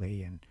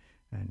quietly and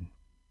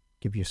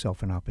give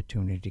yourself an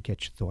opportunity to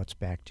get your thoughts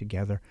back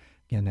together.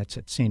 Again, that's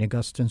at St.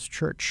 Augustine's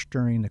Church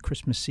during the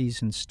Christmas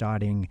season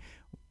starting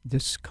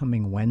this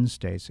coming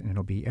Wednesdays, and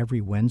it'll be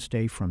every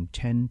Wednesday from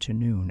 10 to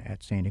noon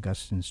at St.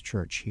 Augustine's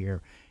Church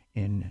here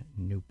in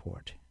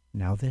Newport.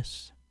 Now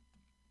this.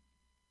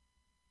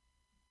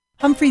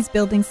 Humphreys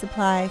Building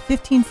Supply,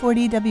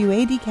 1540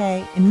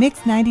 WADK, and Mix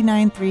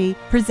 99.3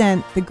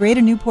 present the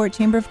Greater Newport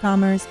Chamber of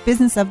Commerce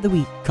Business of the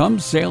Week. Come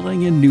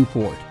sailing in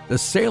Newport, the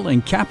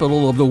sailing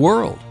capital of the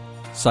world.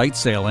 Sight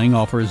Sailing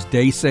offers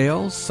day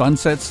sails,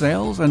 sunset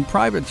sails, and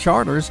private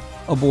charters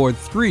aboard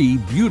 3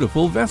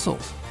 beautiful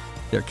vessels.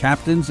 Their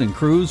captains and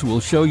crews will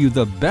show you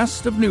the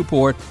best of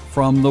Newport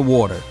from the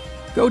water.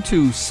 Go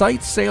to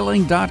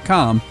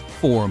sightsailing.com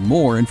for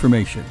more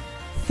information.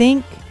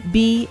 Think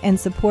be, and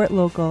support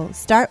local.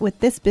 Start with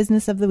this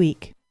business of the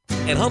week.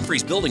 At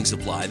Humphreys Building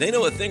Supply, they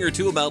know a thing or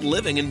two about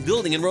living and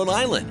building in Rhode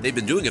Island. They've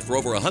been doing it for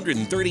over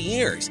 130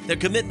 years. Their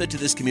commitment to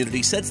this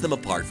community sets them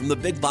apart from the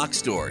big box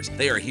stores.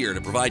 They are here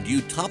to provide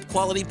you top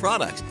quality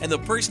products and the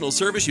personal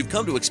service you've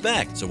come to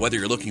expect. So whether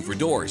you're looking for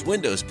doors,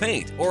 windows,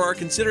 paint, or are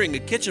considering a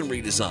kitchen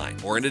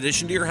redesign or an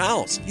addition to your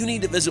house, you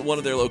need to visit one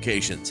of their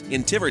locations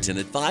in Tiverton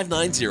at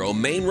 590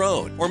 Main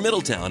Road, or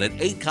Middletown at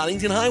 8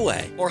 Coddington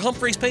Highway, or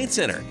Humphreys Paint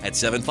Center at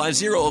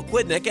 750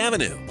 Aquidneck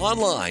Avenue.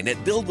 Online at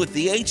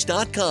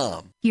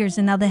buildwithth.com. Here's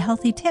another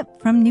healthy tip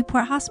from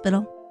Newport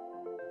Hospital.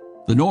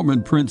 The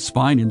Norman Prince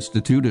Spine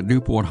Institute at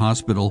Newport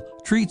Hospital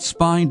treats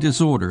spine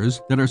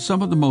disorders that are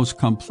some of the most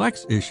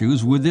complex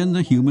issues within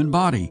the human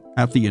body.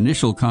 At the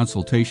initial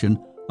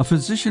consultation, a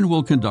physician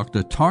will conduct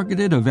a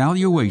targeted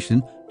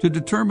evaluation to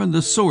determine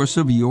the source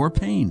of your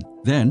pain.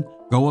 Then,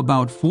 go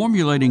about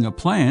formulating a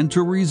plan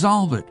to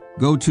resolve it.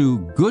 Go to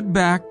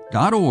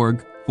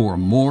goodback.org for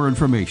more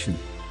information.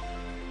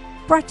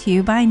 Brought to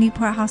you by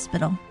Newport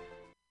Hospital.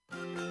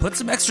 Put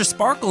some extra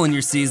sparkle in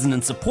your season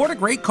and support a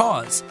great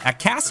cause at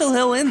Castle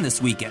Hill Inn this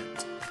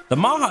weekend. The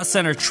Maha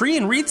Center Tree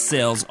and Wreath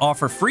Sales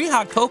offer free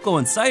hot cocoa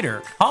and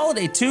cider,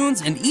 holiday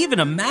tunes, and even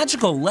a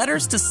magical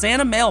Letters to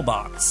Santa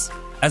mailbox,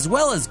 as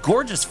well as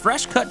gorgeous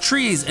fresh-cut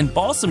trees and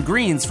balsam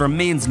greens from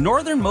Maine's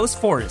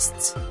northernmost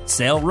forests.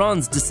 Sale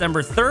runs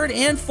December 3rd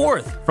and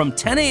 4th from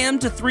 10 a.m.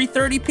 to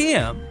 3:30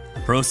 p.m.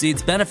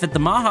 Proceeds benefit the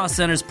Maha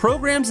Center's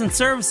programs and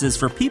services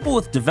for people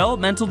with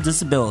developmental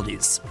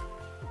disabilities.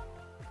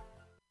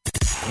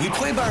 We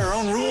play by our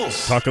own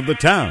rules. Talk of the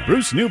town,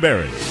 Bruce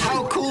Newberry.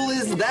 How cool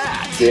is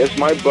that? There's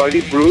my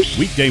buddy Bruce.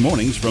 Weekday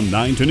mornings from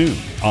 9 to noon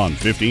on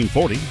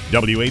 1540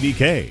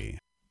 WADK.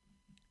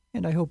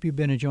 And I hope you've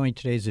been enjoying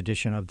today's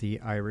edition of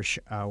the Irish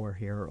Hour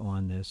here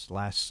on this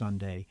last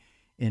Sunday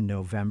in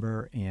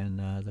November, and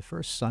the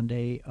first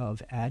Sunday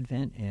of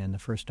Advent, and the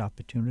first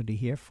opportunity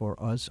here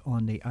for us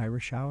on the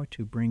Irish Hour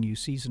to bring you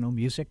seasonal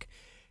music,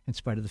 in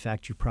spite of the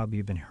fact you probably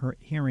have been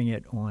hearing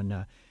it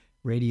on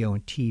radio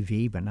and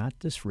TV, but not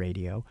this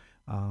radio,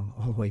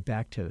 all the way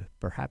back to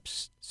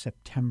perhaps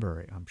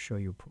September. I'm sure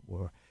you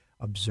were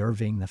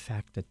observing the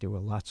fact that there were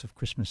lots of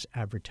Christmas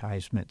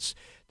advertisements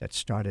that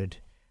started.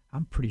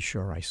 I'm pretty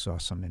sure I saw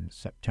some in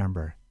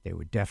September. They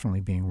were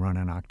definitely being run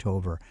in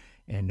October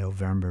and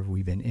November.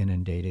 We've been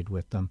inundated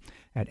with them.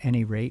 At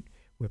any rate,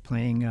 we're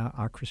playing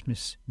our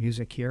Christmas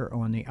music here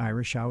on the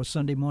Irish Hour,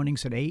 Sunday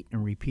mornings at 8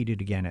 and repeated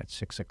again at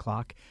 6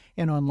 o'clock,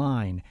 and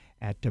online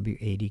at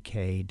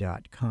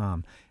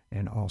WADK.com.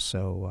 And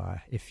also,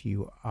 if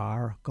you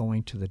are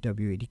going to the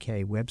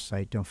WADK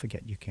website, don't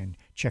forget you can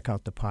check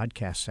out the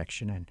podcast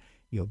section, and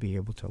you'll be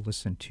able to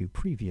listen to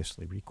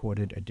previously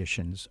recorded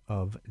editions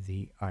of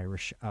the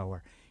Irish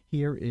Hour.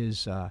 Here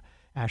is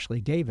Ashley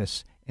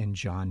Davis and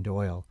John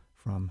Doyle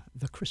from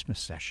the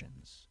Christmas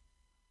Sessions.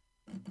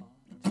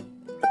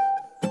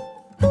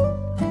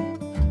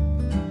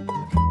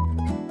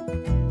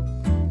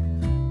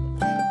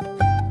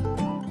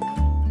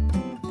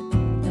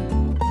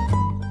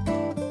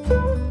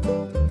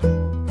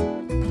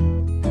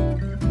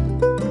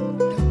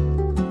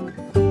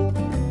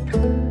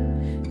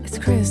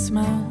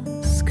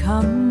 Christmas,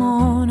 come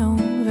on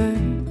over,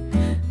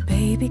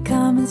 baby,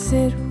 come and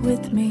sit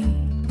with me.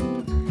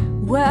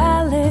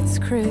 Well, it's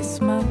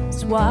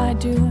Christmas, why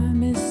do I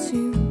miss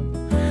you?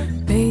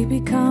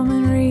 Baby, come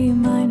and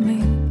remind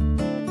me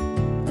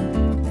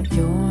that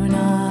you're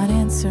not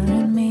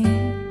answering me.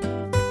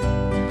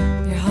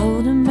 You're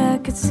holding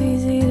back, it's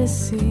easy to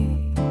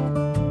see.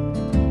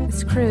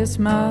 It's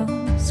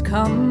Christmas,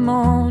 come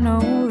on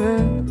over,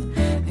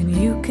 and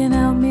you can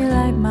help me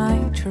light my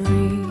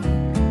tree.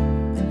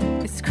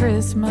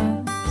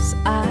 Christmas,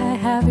 I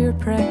have your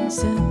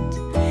present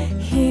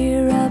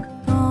here up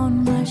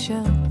on my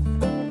shelf.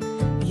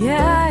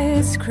 Yeah,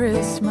 it's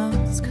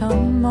Christmas,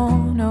 come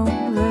on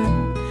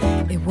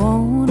over, it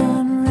won't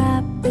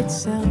unwrap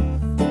itself.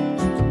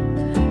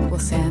 Well,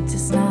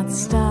 Santa's not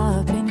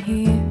stopping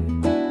here,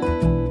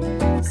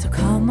 so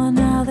come on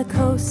now, the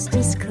coast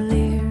is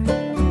clear.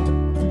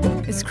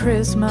 It's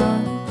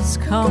Christmas,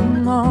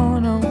 come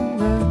on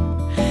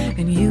over,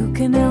 and you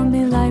can help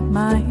me light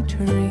my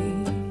tree.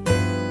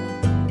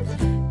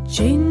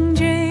 Jing,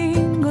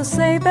 jingle,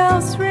 sleigh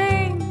bells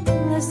ring,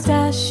 let's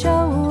dash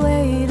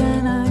away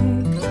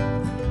tonight.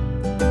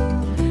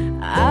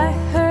 I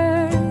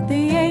heard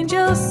the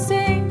angels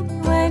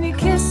sing when you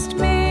kissed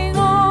me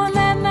on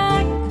that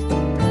night.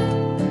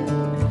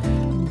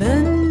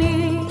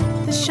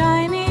 Beneath the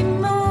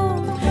shining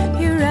moon,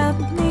 you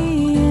wrapped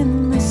me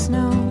in the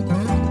snow.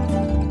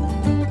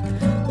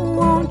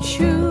 Won't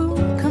you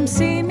come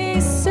see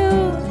me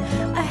soon?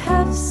 I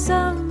have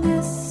some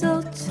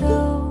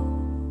mistletoe.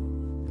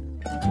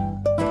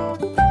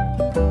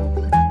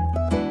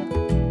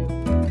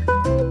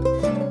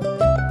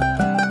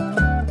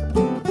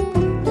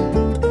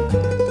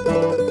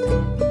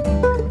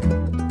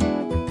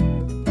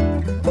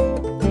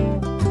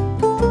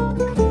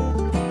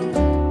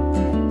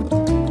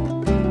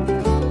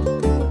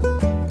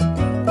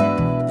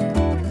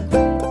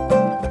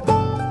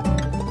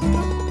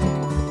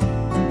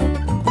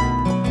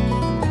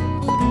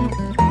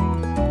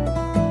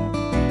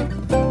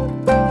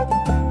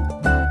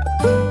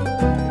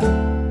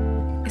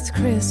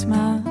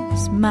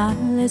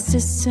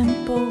 just as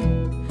simple.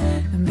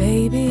 And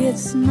baby,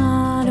 it's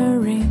not a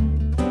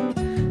ring.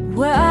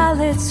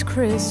 Well, it's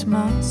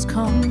Christmas,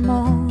 come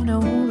on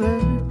over.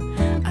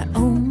 I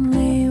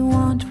only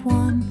want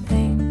one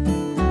thing,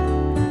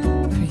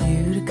 for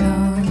you to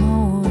come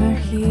over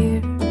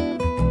here,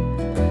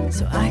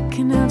 so I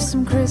can have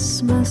some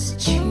Christmas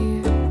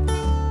cheer.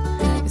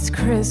 It's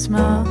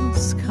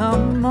Christmas,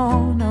 come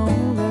on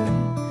over,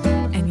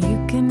 and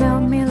you can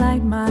help me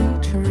light my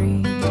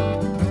tree.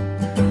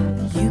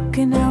 You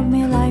can help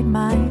me light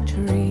my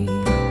tree.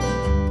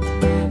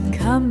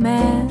 Come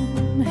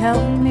and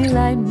help me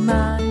light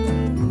my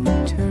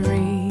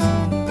tree.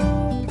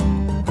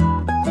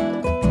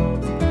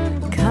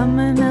 Come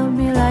and help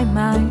me light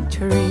my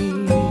tree.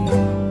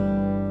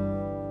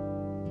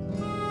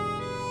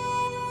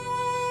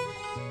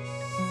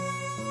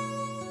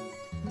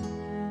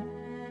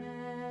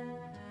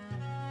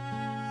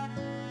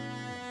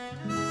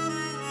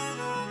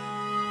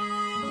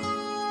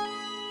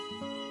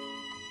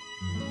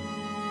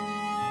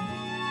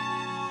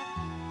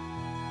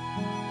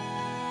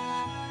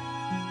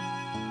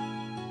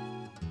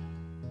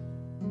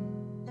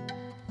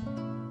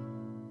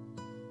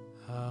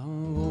 How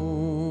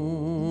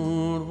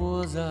old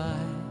was I?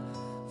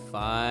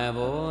 5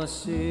 or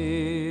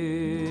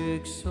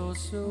 6 or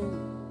so.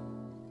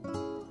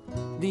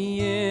 The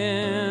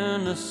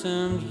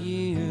innocent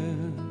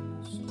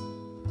years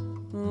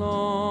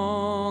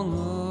long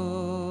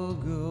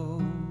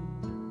ago.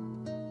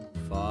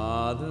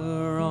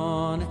 Father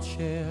on a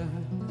chair,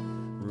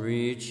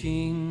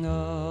 reaching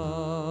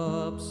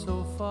up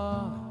so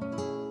far,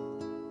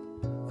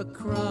 a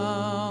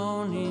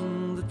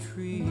crowning the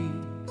tree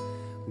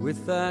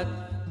with that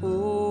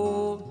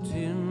old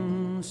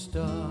tin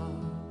star.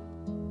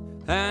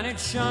 And it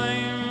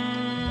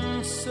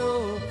shines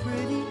so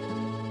pretty,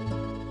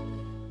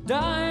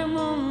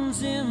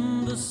 diamonds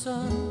in the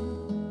sun.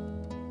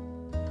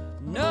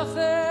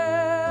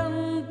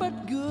 Nothing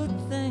but good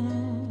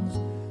things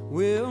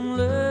will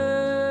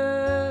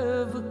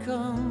ever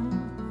come.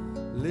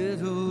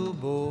 Little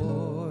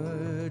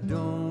boy,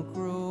 don't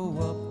grow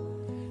up,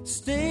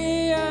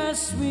 stay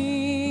as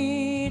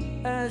sweet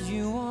as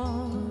you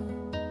are,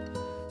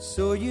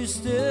 so you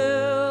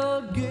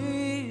still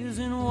gaze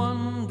in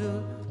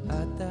wonder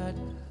at that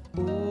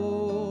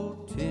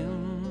old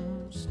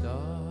tin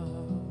star.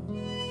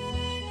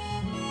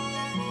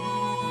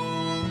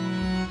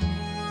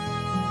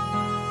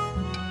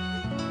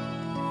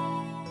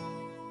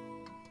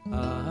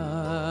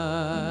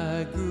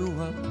 I grew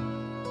up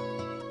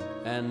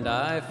and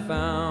I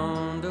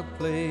found a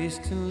place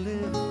to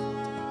live.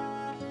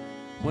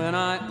 When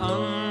I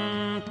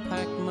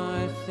unpacked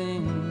my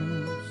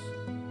things,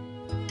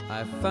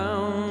 I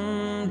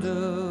found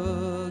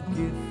a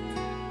gift,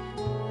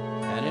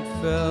 and it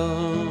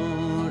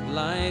felt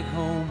like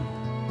home,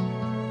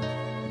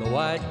 though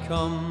I'd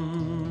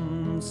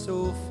come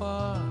so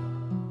far.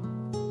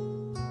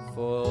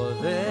 For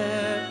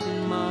there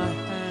in my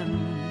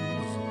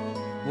hands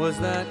was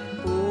that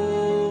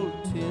old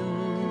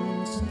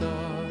tin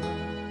star,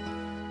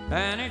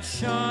 and it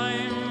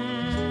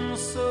shines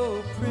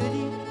so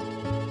pretty,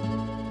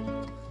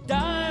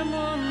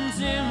 diamonds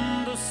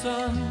in the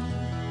sun.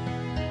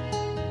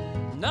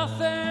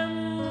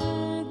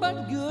 Nothing but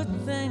good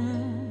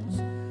things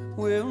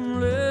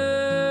will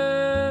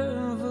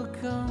ever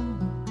come.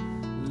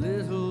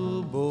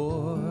 Little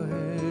boy,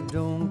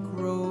 don't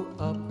grow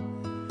up,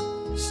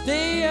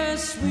 stay as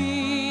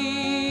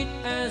sweet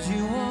as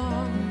you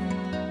are,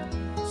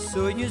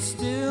 so you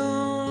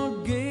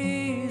still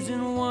gaze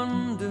in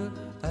wonder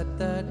at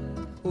that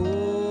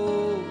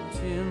old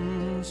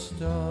tin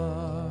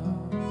star.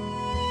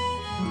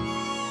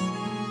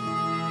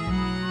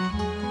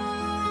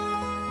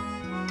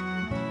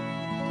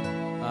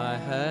 I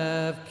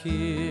have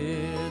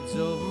kids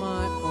of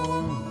my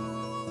own,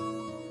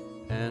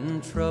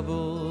 and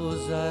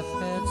troubles I've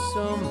had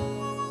some.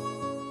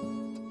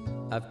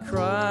 I've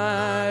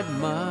cried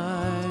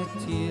my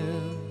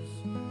tears,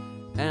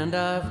 and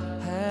I've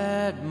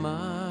had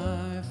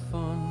my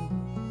fun.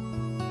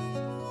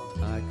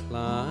 I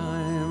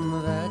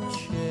climb that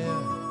chair,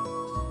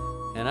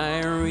 and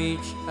I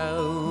reach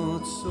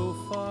out so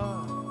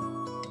far,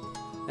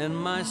 and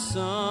my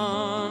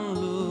son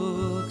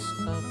looks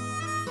up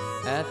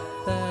at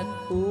that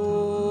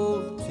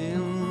old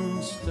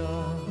tin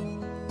star,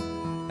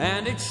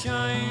 and it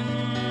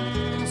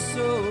shines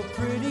so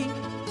pretty,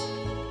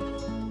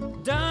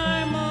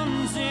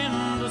 diamonds in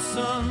the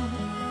sun.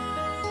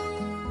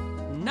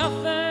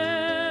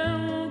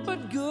 Nothing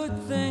but good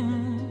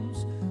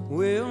things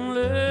will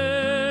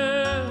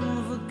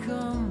ever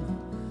come.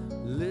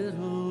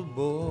 Little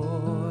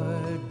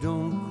boy,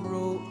 don't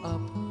grow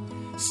up,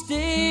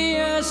 stay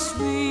as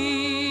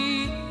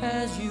sweet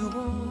as you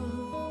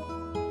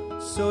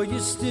are, so you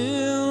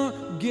still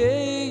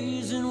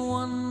gaze in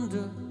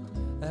wonder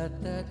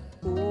at that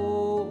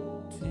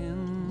old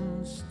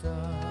tin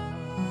star.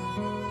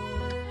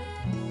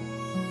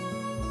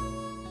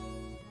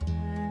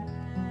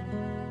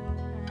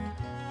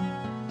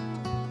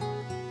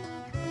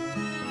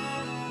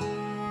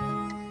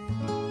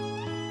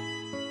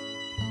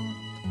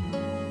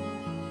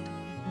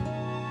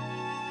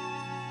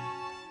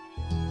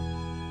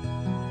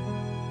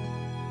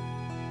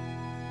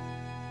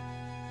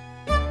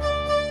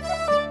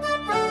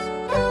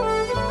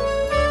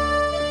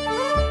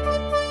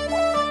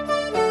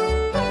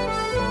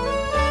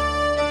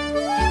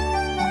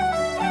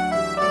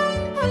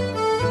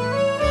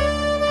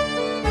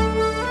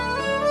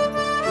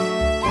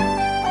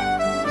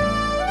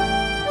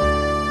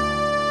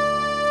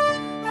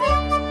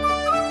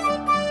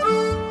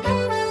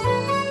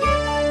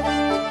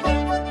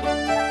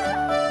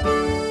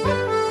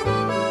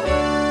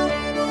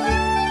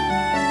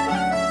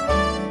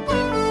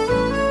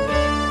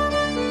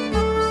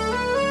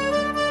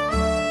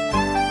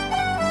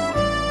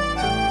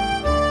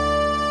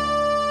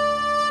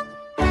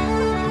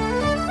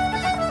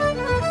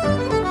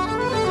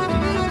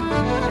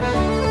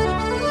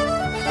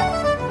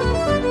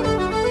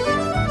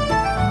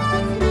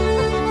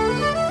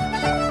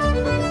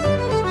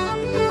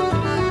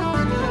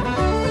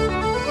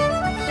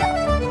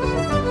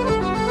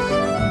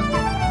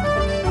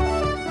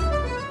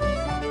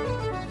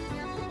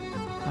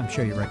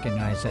 sure you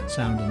recognize that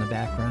sound in the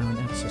background.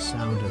 That's the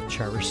sound of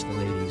Cherish the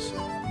Ladies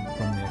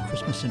from their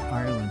Christmas in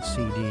Ireland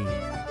CD.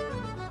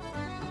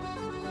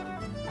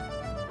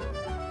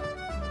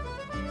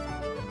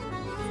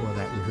 Before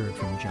that, we heard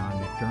from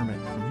John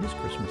McDermott from his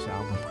Christmas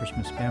album,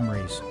 Christmas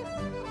Memories,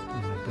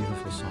 and a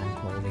beautiful song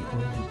called The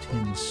Old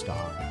Tin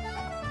Star.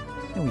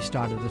 And we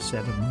started the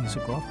set of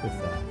music off with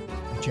a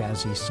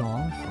jazzy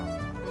song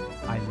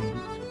from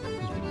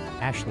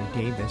Ashley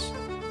Davis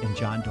and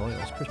John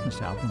Doyle's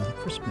Christmas album, The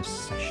Christmas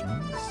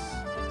Sessions.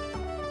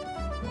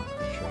 Well,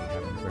 I'm sure you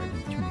haven't heard it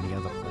in too many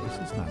other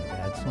places. Not a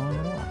bad song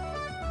at all.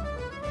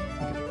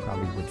 I think it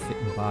probably would fit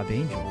in Bob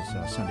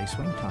Angel's Sunday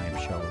Swing Time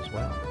show as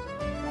well.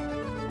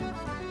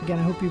 Again,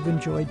 I hope you've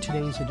enjoyed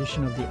today's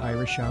edition of the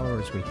Irish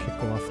Hour as we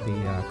kick off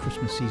the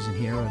Christmas season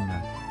here on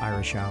the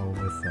Irish Hour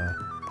with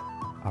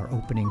our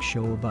opening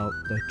show about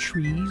the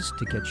trees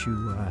to get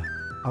you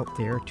out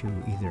there to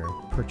either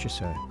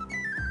purchase a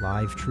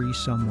live tree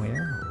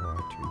somewhere or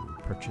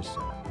to purchase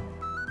an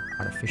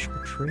artificial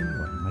tree,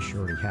 or unless you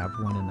already have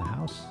one in the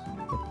house,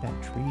 get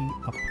that tree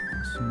up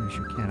as soon as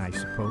you can, I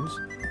suppose.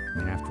 I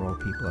mean, after all,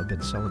 people have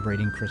been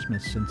celebrating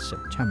Christmas since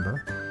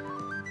September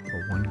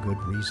for one good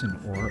reason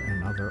or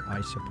another,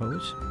 I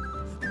suppose.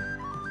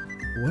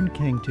 One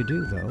thing to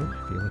do, though,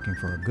 if you're looking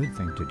for a good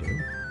thing to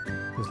do,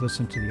 is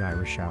listen to the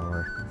Irish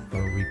Hour. For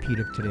a repeat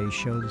of today's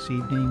show this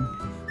evening,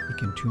 you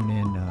can tune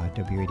in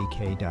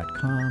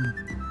WADK.com,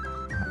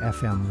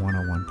 FM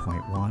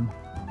 101.1,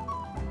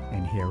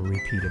 and hear a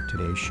repeat of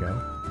today's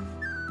show.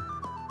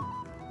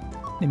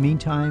 In the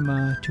meantime,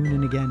 tune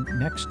in again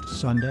next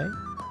Sunday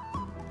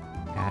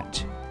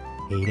at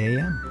 8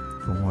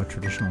 a.m. for more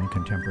traditional and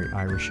contemporary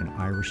Irish and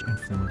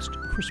Irish-influenced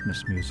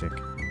Christmas music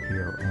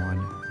here on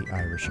the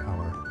Irish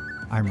Hour.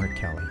 I'm Rick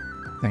Kelly.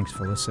 Thanks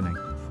for listening.